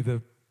me be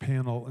the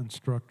panel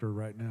instructor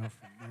right now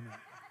for a minute.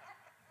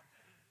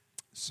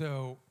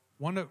 So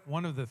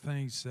one of the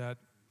things that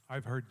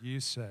I've heard you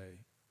say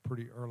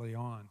pretty early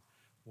on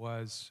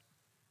was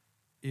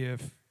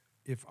if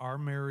our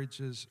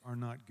marriages are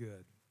not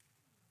good,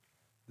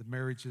 the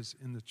marriages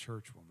in the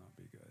church will not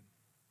be good.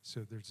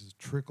 So there's a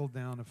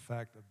trickle-down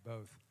effect of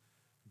both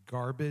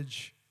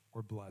garbage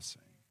or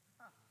blessing.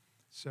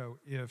 So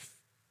if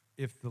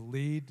the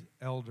lead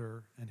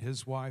elder and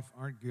his wife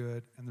aren't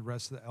good and the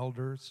rest of the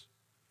elders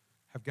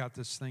have got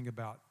this thing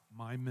about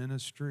my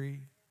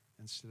ministry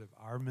instead of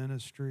our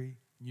ministry,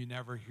 you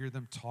never hear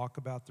them talk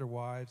about their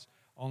wives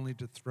only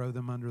to throw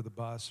them under the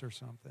bus or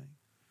something,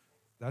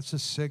 that's a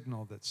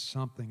signal that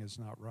something is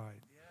not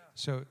right. Yeah.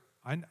 So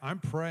I'm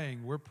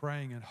praying, we're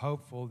praying and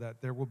hopeful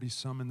that there will be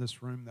some in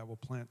this room that will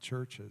plant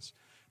churches.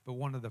 But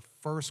one of the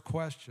first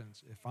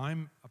questions, if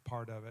I'm a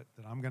part of it,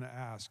 that I'm going to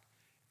ask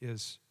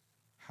is,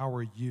 how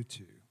are you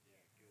two?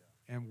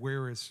 And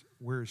where is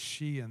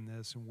she in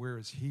this and where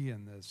is he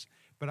in this?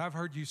 But I've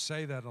heard you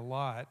say that a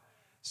lot,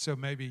 so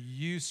maybe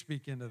you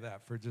speak into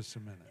that for just a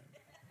minute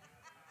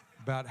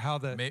about how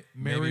the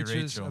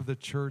marriages of the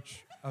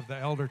church, of the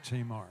elder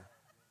team are.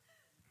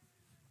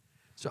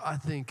 So I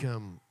think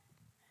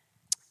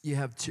you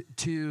have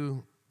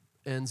two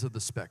ends of the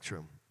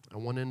spectrum.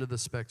 On one end of the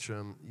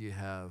spectrum, you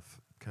have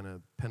kind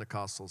of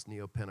Pentecostals,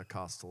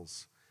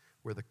 neo-Pentecostals,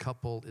 where the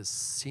couple is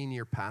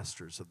senior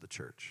pastors of the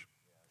church.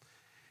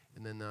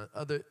 And then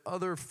the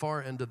other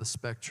far end of the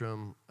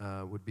spectrum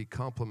would be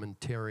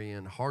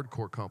complementarian,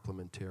 hardcore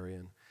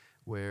complementarian,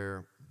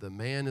 where the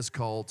man is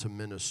called to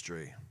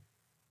ministry.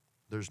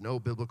 There's no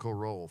biblical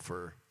role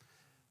for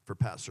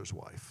pastor's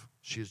wife.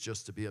 She is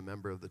just to be a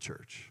member of the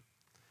church.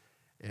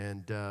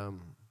 And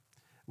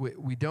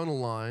we don't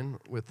align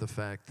with the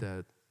fact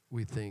that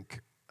we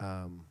think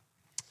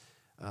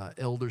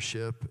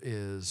eldership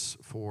is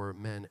for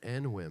men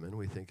and women.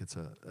 We think it's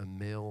a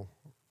male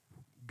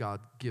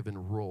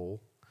God-given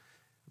role.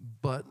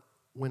 But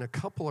when a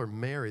couple are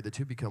married, the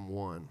two become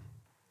one.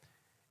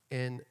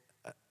 And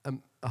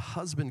a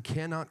husband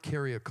cannot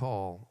carry a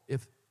call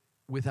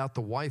without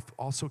the wife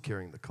also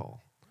carrying the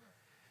call.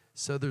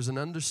 So there's an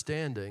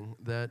understanding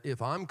that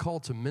if I'm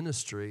called to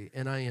ministry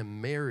and I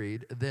am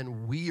married,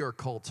 then we are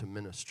called to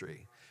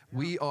ministry.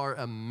 We are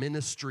a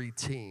ministry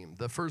team.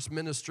 The first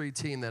ministry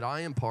team that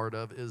I am part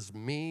of is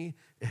me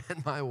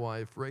and my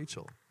wife,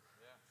 Rachel.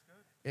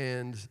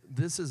 And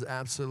this is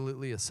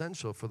absolutely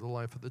essential for the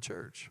life of the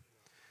church.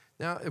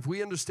 Now, if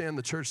we understand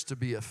the church to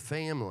be a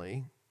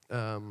family,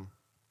 and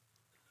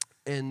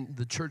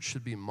the church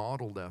should be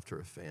modeled after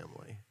a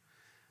family,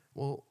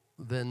 well,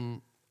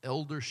 then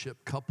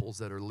eldership couples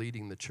that are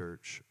leading the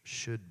church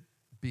should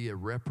be a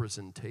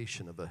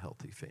representation of a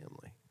healthy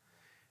family.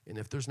 And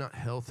if there's not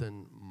health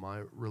in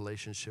my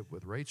relationship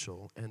with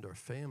Rachel and our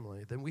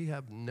family, then we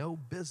have no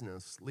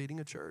business leading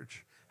a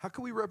church. How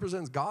can we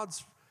represent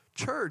God's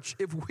church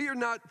if we are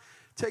not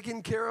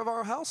taking care of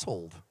our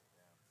household?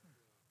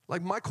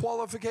 Like, my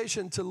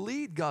qualification to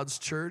lead God's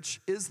church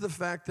is the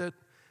fact that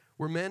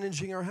we're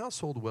managing our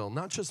household well.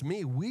 Not just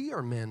me, we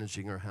are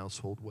managing our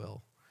household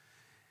well.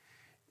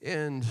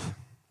 And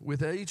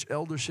with each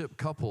eldership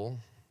couple,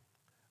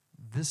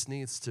 this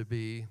needs to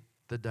be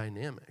the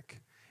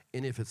dynamic.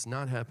 And if it's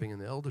not happening in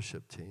the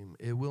eldership team,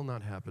 it will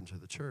not happen to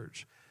the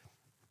church.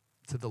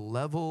 To the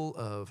level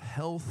of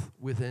health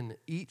within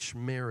each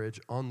marriage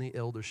on the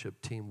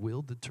eldership team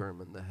will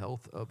determine the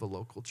health of a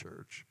local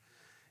church.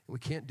 We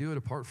can't do it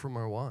apart from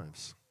our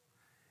wives.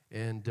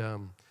 And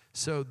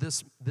so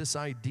this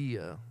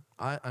idea,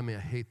 I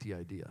hate the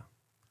idea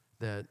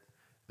that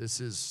this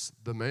is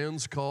the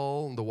man's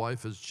call and the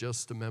wife is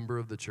just a member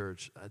of the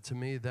church. To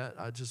me, that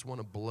I just want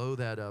to blow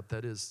that up.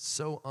 That is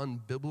so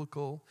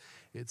unbiblical.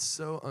 It's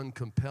so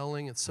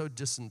uncompelling. It's so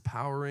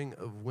disempowering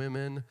of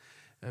women.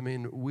 I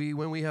mean,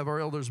 when we have our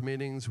elders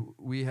meetings,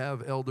 we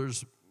have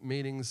elders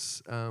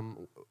meetings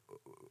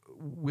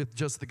with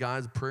just the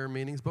guys, prayer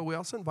meetings, but we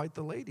also invite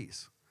the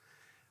ladies.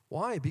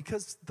 Why?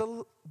 Because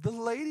the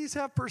ladies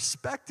have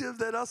perspective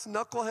that us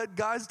knucklehead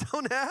guys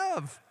don't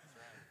have.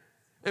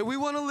 And we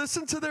want to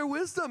listen to their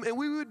wisdom. And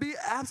we would be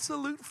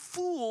absolute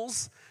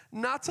fools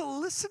not to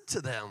listen to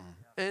them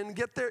and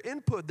get their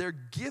input, their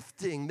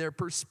gifting, their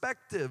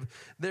perspective,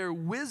 their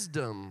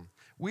wisdom.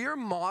 We are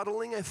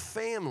modeling a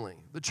family.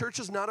 The church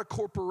is not a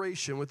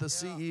corporation with a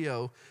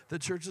CEO. The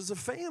church is a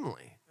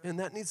family. And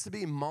that needs to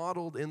be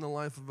modeled in the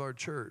life of our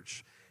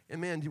church.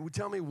 And man,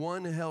 tell me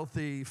one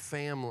healthy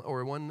family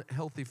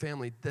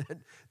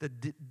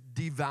that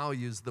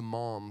devalues the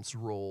mom's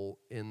role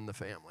in the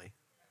family.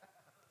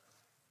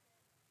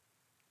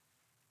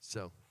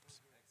 So.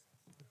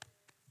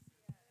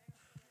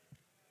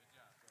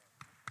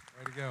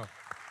 Way to go.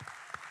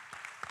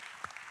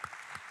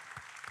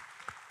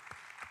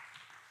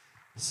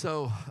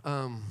 So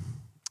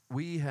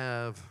we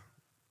have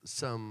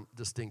some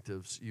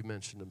distinctives. You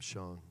mentioned them,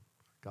 Sean.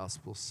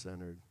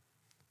 Gospel-centered,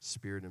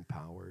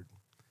 Spirit-empowered,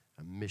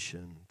 a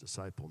mission,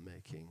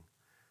 disciple-making.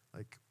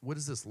 Like, what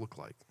does this look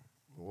like?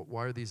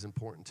 Why are these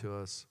important to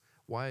us?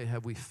 Why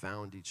have we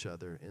found each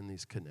other in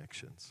these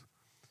connections?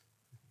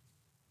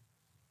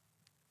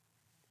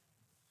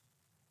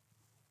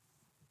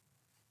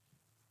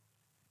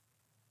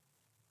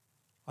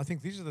 I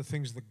think these are the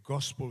things the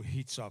gospel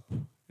heats up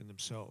in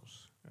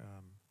themselves.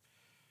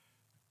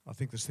 I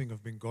think this thing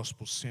of being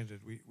gospel-centered,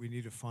 we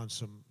need to find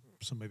some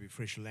maybe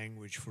fresh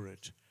language for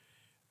it.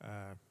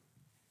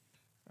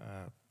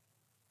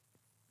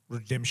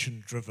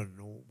 Redemption-driven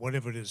or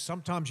whatever it is.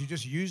 Sometimes you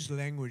just use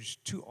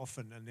language too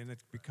often and then it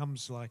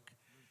becomes like,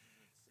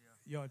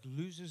 it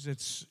loses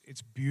its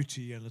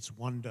beauty and its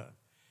wonder.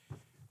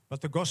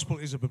 But the gospel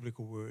is a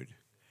biblical word.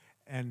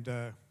 And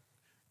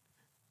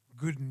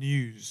good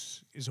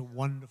news is a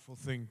wonderful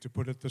thing to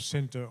put at the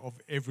center of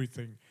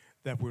everything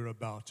that we're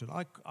about. And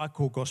I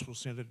call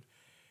gospel-centered,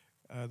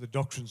 the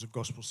doctrines of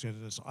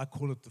gospel-centeredness, I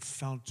call it the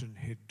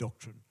fountainhead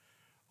doctrine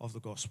of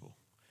the gospel.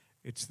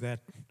 It's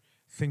that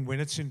thing, when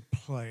it's in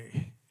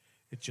play,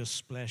 it just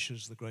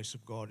splashes the grace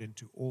of God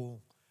into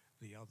all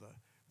the other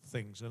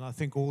things. And I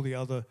think all the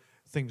other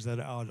things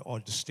that are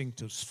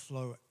distinctives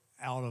flow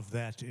out of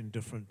that in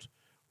different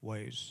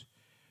ways.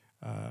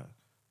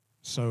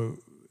 So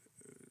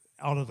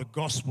out of the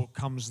gospel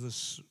comes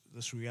this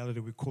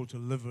reality we call to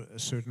live a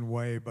certain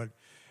way,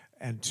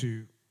 and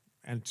to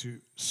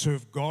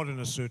serve God in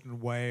a certain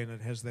way, and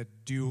it has that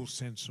dual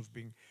sense of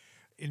being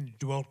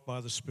indwelt by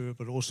the Spirit,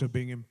 but also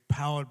being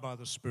empowered by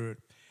the Spirit.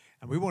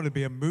 And we want to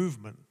be a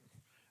movement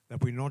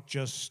that we're not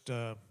just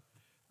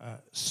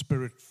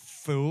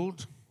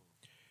Spirit-filled.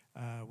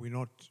 We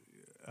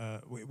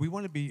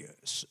want to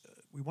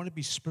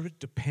be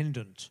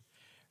Spirit-dependent.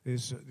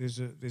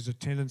 There's a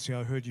tendency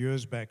I heard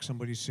years back.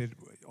 Somebody said,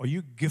 "Are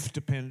you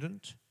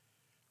gift-dependent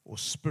or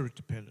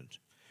Spirit-dependent?"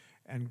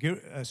 And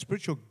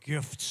spiritual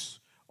gifts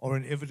are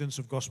an evidence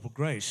of gospel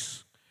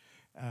grace.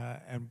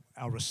 And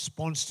our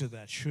response to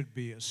that should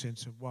be a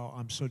sense of, wow,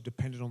 I'm so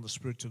dependent on the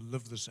Spirit to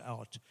live this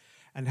out.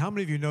 And how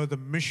many of you know the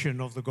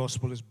mission of the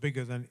gospel is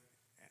bigger than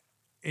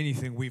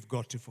anything we've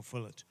got to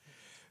fulfill it?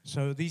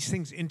 So these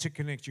things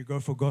interconnect. You go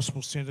for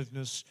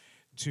gospel-centeredness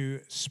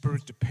to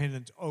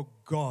Spirit-dependent. Oh,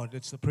 God,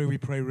 it's the prayer we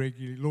pray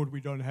regularly. Lord,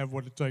 we don't have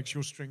what it takes.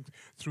 Your strength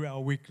through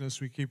our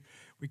weakness. We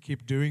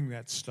keep doing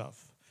that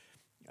stuff.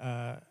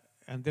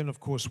 And then, of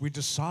course, we're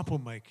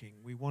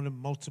disciple-making. We want to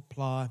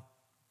multiply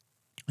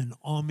an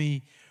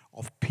army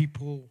of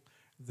people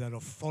that are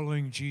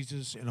following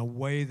Jesus in a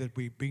way that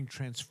we're being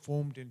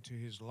transformed into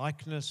his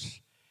likeness.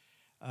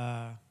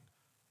 How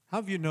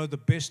of you know the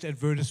best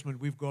advertisement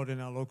we've got in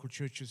our local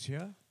churches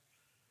here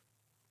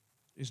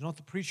is not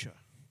the preacher.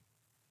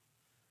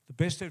 The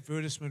best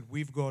advertisement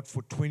we've got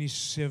for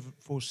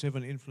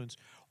 24/7 influence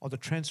are the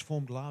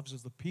transformed lives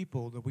of the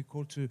people that we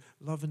call to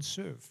love and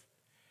serve.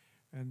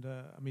 And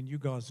you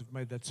guys have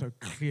made that so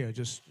clear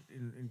just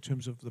in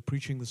terms of the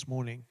preaching this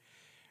morning.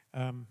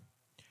 And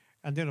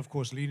then, of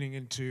course, leaning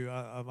into,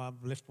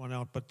 I've left one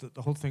out, but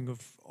the whole thing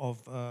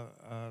of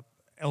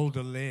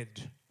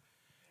elder-led.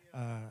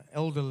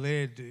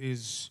 Elder-led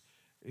is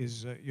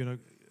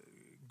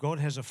God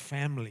has a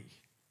family.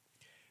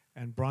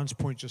 And Brian's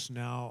point just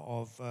now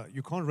of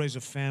you can't raise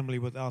a family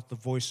without the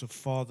voice of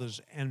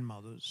fathers and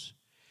mothers.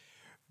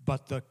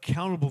 But the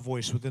accountable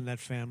voice within that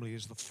family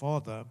is the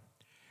father.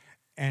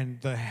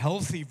 And the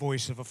healthy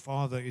voice of a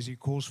father is he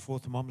calls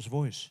forth mom's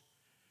voice.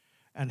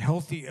 And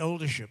healthy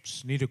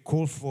elderships need to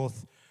call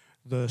forth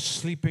the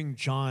sleeping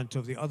giant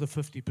of the other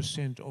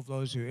 50% of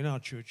those who are in our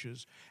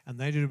churches, and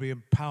they need to be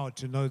empowered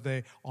to know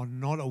they are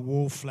not a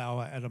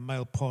wallflower at a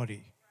male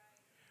party.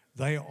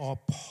 They are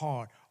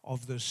part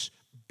of this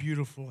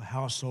beautiful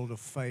household of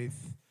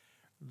faith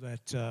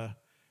that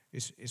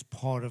is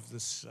part of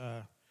this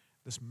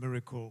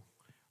miracle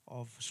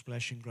of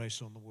splashing grace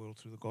on the world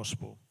through the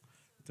gospel.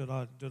 Did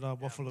I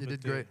waffle a bit? You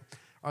did there? great.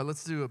 All right,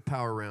 let's do a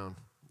power round,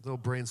 a little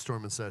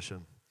brainstorming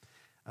session.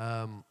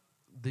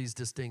 These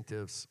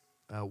distinctives,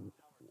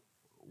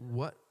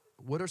 what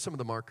are some of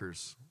the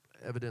markers,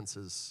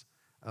 evidences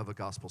of a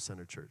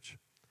gospel-centered church?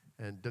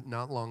 And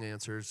not long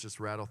answers, just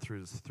rattle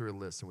through a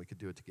list, and we could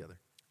do it together.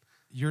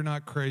 You're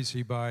Not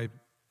Crazy by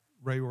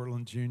Ray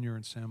Ortlund Jr.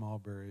 and Sam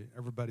Alberry.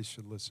 Everybody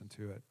should listen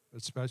to it,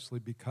 especially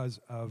because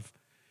of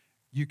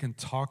you can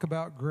talk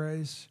about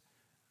grace,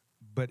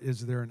 but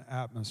is there an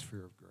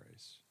atmosphere of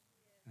grace?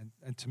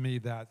 And to me,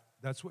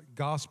 that's what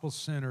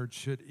gospel-centered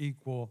should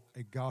equal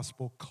a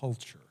gospel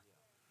culture.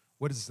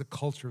 What is the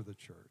culture of the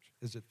church?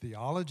 Is it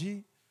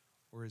theology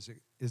or is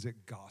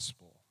it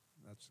gospel?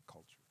 That's the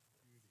culture.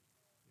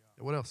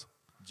 What else?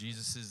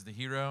 Jesus is the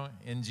hero.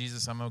 In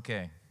Jesus, I'm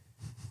okay.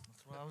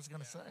 That's what I was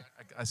going to say.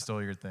 I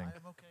stole your thing. I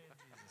am okay in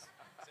Jesus.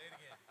 Say it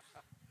again.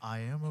 I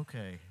am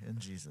okay in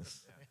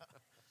Jesus.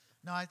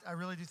 No, I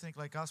really do think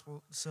like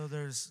gospel. So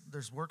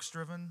there's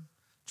works-driven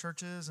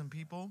churches and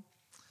people,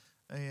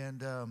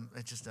 and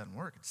it just doesn't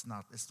work. It's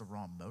the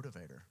wrong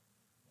motivator.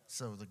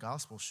 So the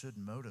gospel should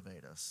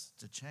motivate us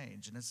to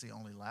change, and it's the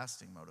only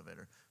lasting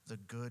motivator. The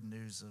good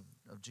news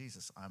of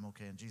Jesus, I'm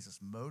okay in Jesus,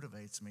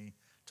 motivates me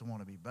to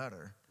want to be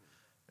better,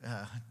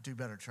 do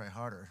better, try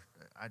harder.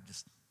 I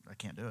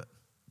can't do it.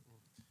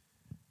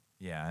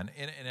 Yeah, and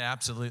it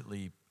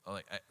absolutely,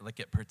 like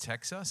it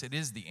protects us. It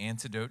is the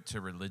antidote to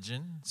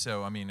religion.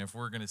 So, I mean, if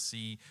we're going to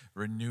see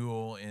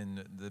renewal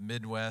in the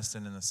Midwest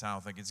and in the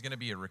South, like it's going to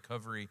be a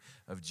recovery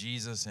of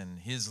Jesus and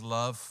his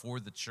love for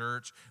the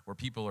church where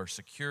people are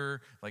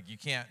secure. Like you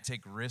can't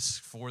take risks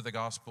for the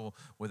gospel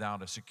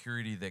without a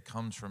security that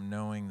comes from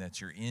knowing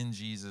that you're in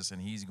Jesus and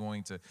he's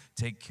going to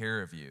take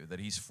care of you, that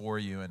he's for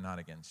you and not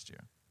against you.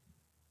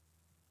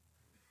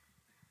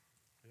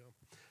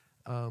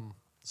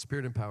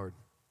 Spirit-empowered.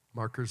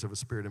 Markers of a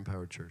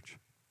spirit-empowered church.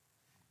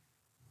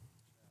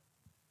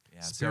 Yeah,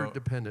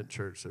 Spirit-dependent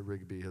church that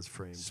Rigby has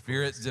framed.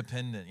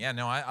 Spirit-dependent. Yeah,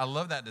 no, I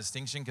love that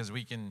distinction because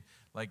we can,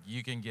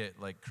 you can get,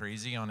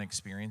 crazy on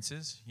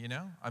experiences, you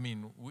know? I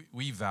mean,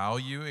 we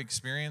value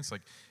experience.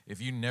 Like,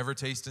 if you never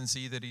taste and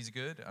see that he's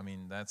good, I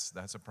mean,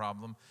 that's a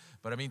problem.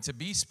 But, I mean, to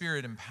be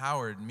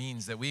Spirit-empowered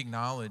means that we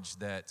acknowledge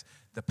that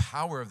the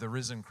power of the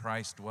risen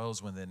Christ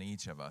dwells within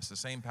each of us. The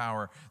same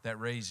power that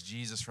raised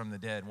Jesus from the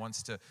dead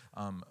wants to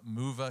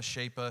move us,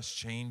 shape us,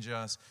 change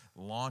us,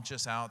 launch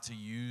us out to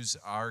use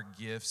our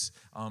gifts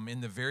in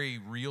the very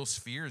real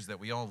spheres that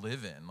we all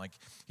live in. Like,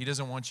 he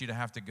doesn't want you to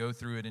have to go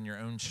through it in your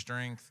own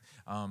strength.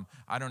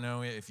 I don't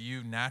know if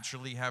you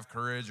naturally have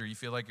courage or you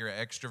feel like you're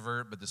an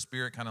extrovert, but the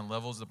Spirit kind of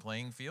levels the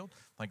playing field.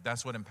 Like,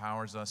 that's what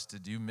empowers us to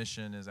do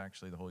mission is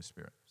actually the Holy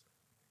Spirit.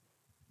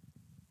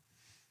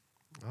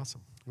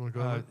 Awesome. You want to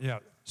go ahead? Yeah,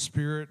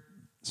 spirit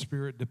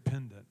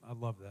dependent. I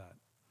love that.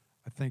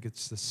 I think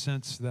it's the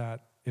sense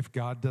that if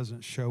God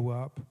doesn't show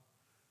up,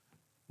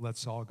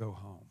 let's all go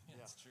home. Yeah,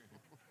 that's true.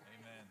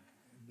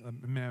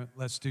 Amen. Man,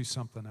 let's do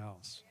something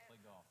else. Play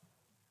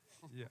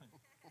golf.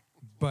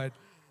 Yeah.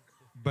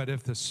 But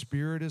if the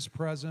Spirit is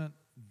present,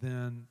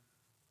 then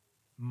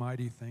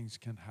mighty things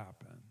can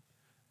happen.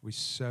 We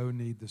so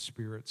need the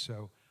Spirit.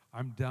 So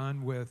I'm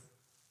done with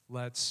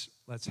let's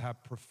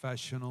have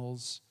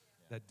professionals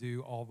that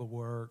do all the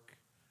work,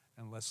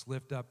 and let's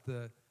lift up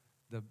the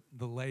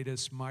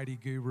latest mighty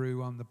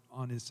guru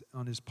on his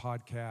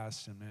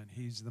podcast, and man,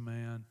 he's the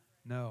man.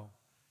 No,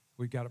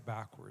 we got it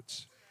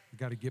backwards. We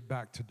got to get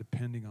back to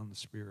depending on the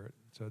Spirit.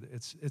 So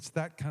it's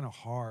that kind of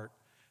heart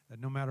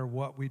that no matter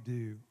what we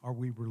do, are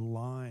we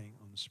relying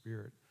on the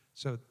Spirit?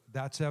 So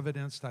that's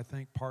evidenced, I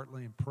think,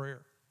 partly in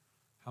prayer.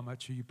 How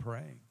much are you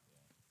praying?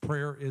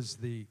 Prayer is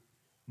the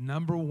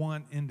number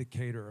one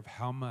indicator of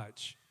how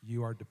much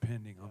you are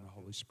depending on the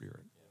Holy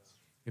Spirit.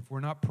 If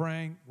we're not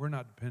praying, we're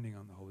not depending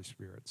on the Holy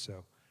Spirit.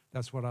 So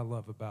that's what I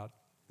love about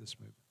this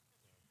movement.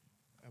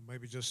 And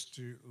maybe just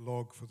to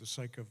log for the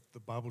sake of the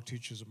Bible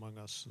teachers among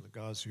us and the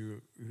guys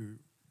who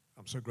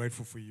I'm so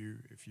grateful for you,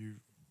 if you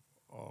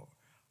are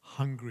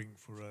hungering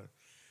for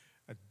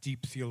a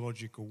deep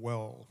theological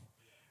well,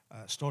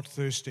 start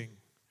thirsting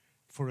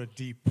for a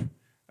deep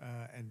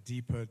and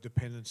deeper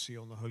dependency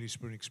on the Holy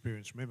Spirit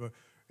experience. Remember,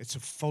 it's a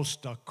false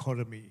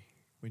dichotomy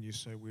when you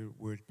say we're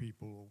word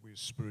people or we're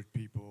spirit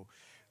people.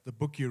 The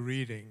book you're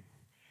reading,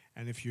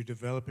 and if you're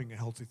developing a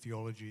healthy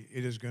theology,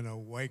 it is going to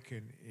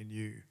awaken in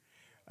you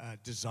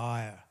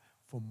desire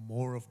for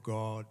more of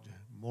God,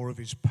 more of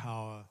His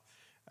power,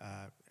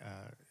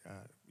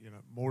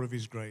 more of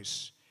His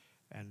grace,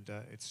 and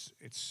it's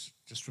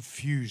just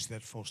refuse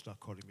that false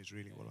dichotomy is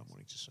really what I'm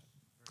wanting to say.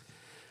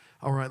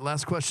 All right,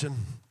 last question.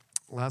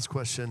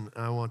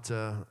 I want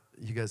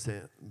you guys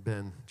to,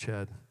 Ben,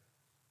 Chad,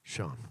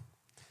 Sean.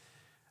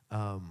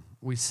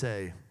 We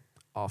say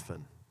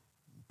often,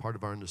 part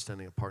of our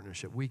understanding of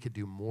partnership, we could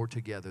do more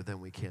together than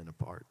we can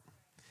apart.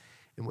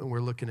 And when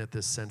we're looking at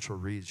this central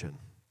region,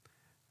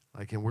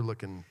 and we're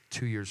looking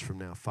 2 years from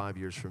now, 5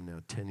 years from now,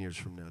 10 years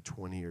from now,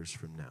 20 years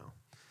from now,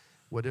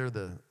 what are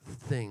the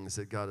things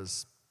that God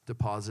has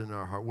deposited in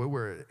our heart? What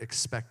we're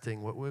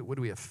expecting? What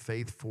do we have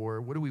faith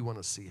for? What do we want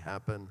to see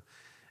happen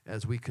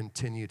as we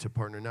continue to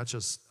partner, not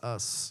just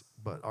us,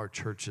 but our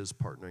churches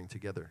partnering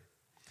together?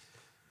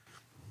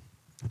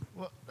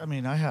 Well, I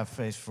mean, I have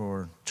faith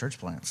for church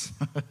plants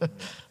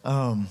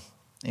and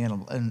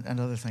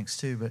other things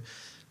too. But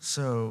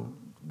so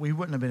we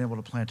wouldn't have been able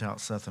to plant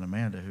out Seth and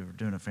Amanda, who are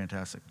doing a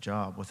fantastic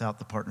job, without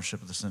the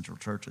partnership of the central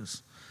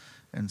churches.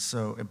 And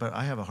so, but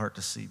I have a heart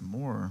to see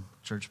more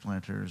church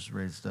planters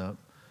raised up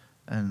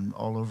and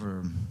all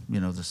over,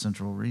 the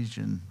central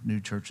region, new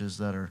churches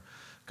that are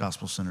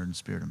gospel-centered and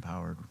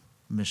spirit-empowered,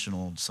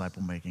 missional,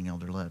 disciple-making,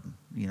 elder-led,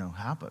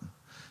 happen.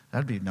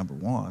 That'd be number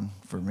one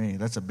for me.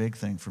 That's a big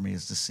thing for me,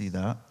 is to see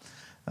that.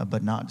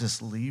 But not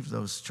just leave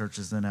those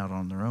churches then out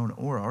on their own,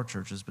 or our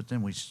churches, but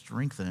then we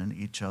strengthen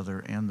each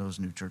other and those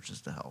new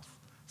churches to health.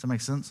 Does that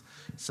make sense?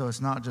 So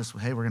it's not just,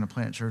 hey, we're going to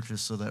plant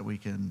churches so that we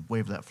can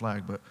wave that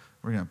flag, but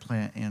we're going to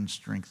plant and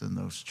strengthen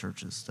those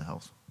churches to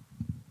health.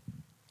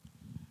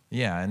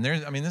 Yeah, and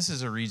this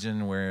is a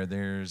region where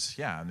there's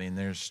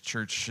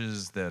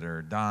churches that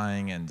are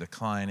dying and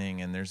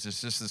declining, and there's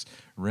just this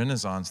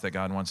renaissance that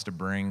God wants to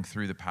bring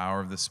through the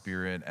power of the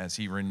Spirit as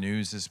He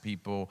renews His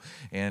people.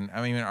 And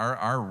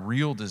our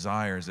real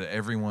desire is that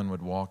everyone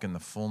would walk in the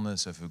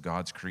fullness of who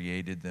God's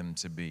created them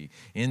to be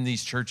in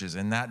these churches,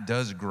 and that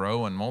does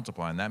grow and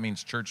multiply, and that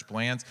means church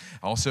plants,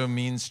 also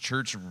means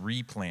church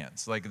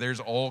replants. Like there's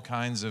all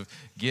kinds of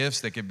gifts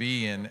that could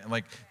be in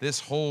like this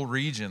whole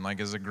region, like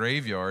as a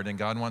graveyard, and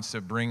God wants to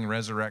bring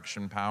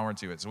resurrection power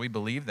to it. So we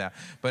believe that.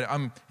 But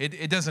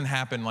it doesn't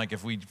happen like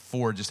if we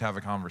four just have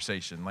a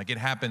conversation. Like it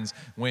happens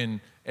when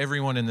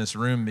everyone in this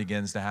room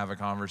begins to have a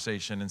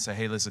conversation and say,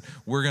 hey, listen,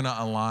 we're going to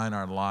align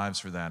our lives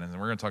for that. And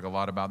we're going to talk a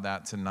lot about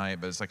that tonight.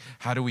 But it's like,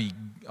 how do we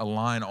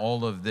align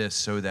all of this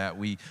so that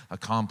we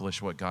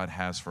accomplish what God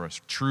has for us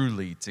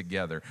truly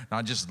together?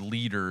 Not just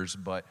leaders,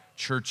 but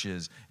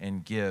churches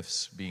and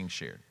gifts being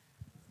shared.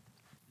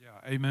 Yeah,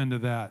 amen to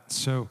that.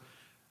 So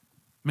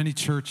many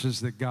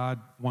churches that God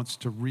wants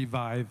to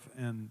revive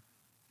and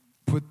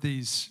put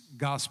these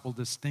gospel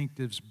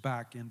distinctives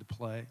back into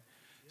play.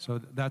 So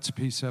that's a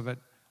piece of it.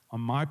 On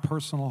my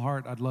personal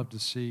heart, I'd love to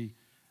see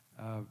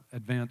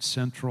Advanced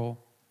Central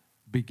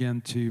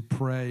begin to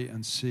pray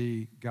and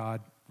see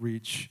God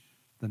reach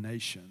the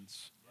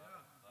nations,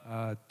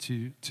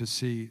 to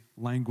see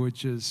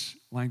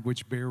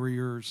language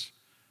barriers,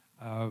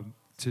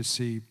 to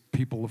see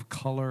people of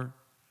color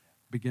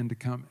begin to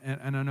come.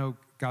 And I know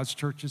God's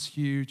church is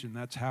huge, and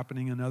that's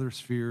happening in other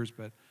spheres,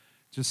 but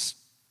just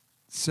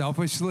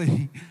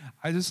selfishly,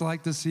 I just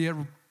like to see it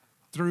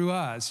through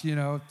us,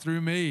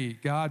 through me.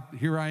 God,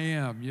 here I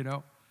am,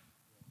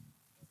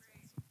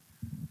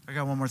 I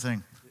got one more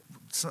thing.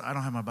 So I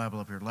don't have my Bible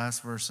up here.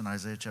 Last verse in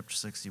Isaiah chapter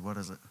 60. What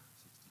is it?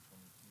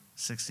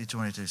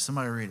 60:22.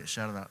 Somebody read it.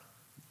 Shout it out.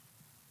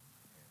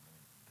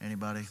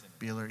 Anybody?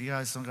 Beeler? You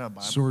guys don't got a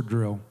Bible? Sword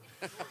drill.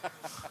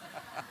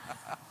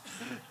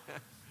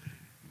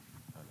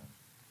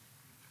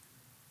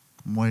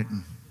 I'm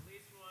waiting. The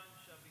least one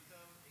shall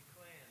become a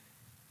clan,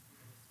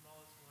 and the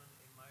smallest one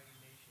a mighty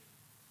nation.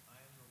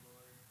 I am the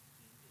Lord,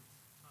 and in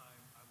its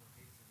time I will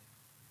hasten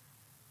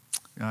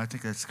it. Yeah, I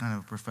think that's kind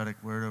of a prophetic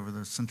word over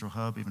the central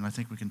hub. Even I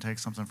think we can take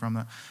something from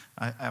that.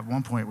 At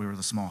one point, we were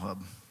the small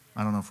hub.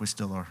 I don't know if we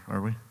still are.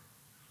 Are we?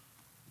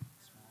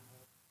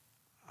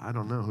 I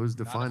don't know. Who's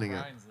defining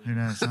it? Who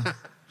knows? Huh?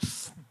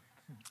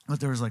 But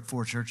there was like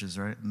 4 churches,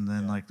 right? And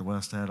then like the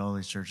West had all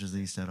these churches,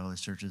 the East had all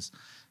these churches.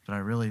 But I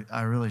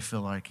really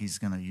feel like he's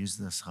going to use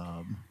this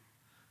hub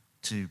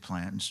to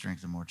plant and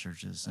strengthen more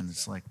churches. And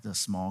it's like the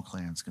small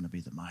clan's going to be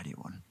the mighty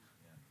one.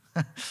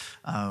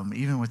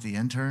 Even with the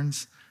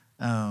interns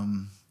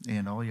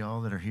and all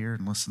y'all that are here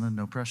and listening,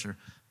 no pressure.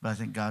 But I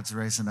think God's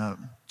raising up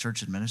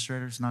church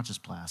administrators, not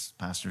just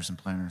pastors and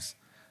planners,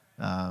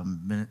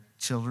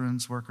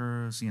 children's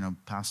workers,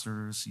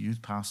 pastors,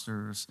 youth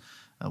pastors,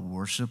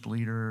 worship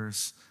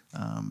leaders,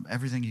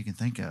 everything you can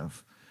think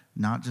of.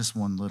 Not just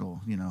one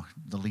little,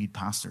 the lead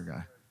pastor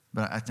guy.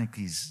 But I think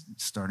he's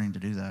starting to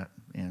do that.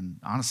 And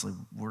honestly,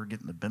 we're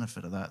getting the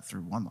benefit of that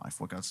through One Life,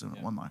 what God's doing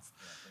at One Life.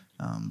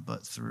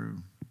 But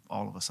through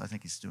all of us, I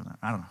think he's doing that.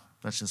 I don't know.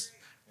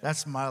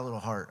 That's my little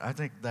heart. I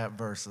think that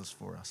verse is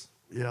for us.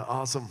 Yeah,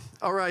 awesome.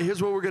 All right,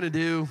 here's what we're going to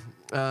do.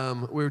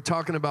 We're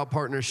talking about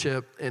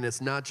partnership, and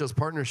it's not just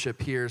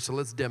partnership here, so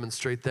let's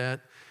demonstrate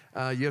that.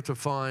 You have to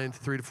find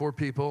 3 to 4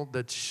 people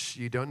that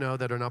you don't know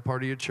that are not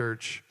part of your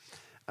church.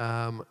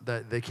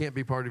 That they can't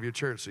be part of your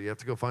church, so you have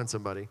to go find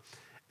somebody.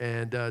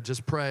 And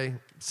just pray,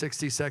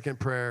 60-second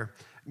prayer.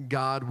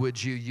 God,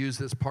 would you use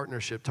this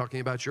partnership,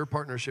 talking about your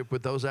partnership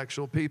with those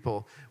actual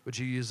people, would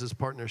you use this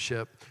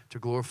partnership to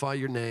glorify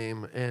your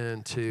name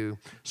and to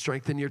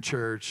strengthen your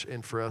church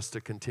and for us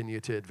to continue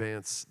to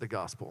advance the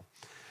gospel?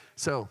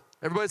 So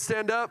everybody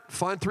stand up,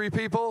 find 3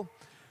 people.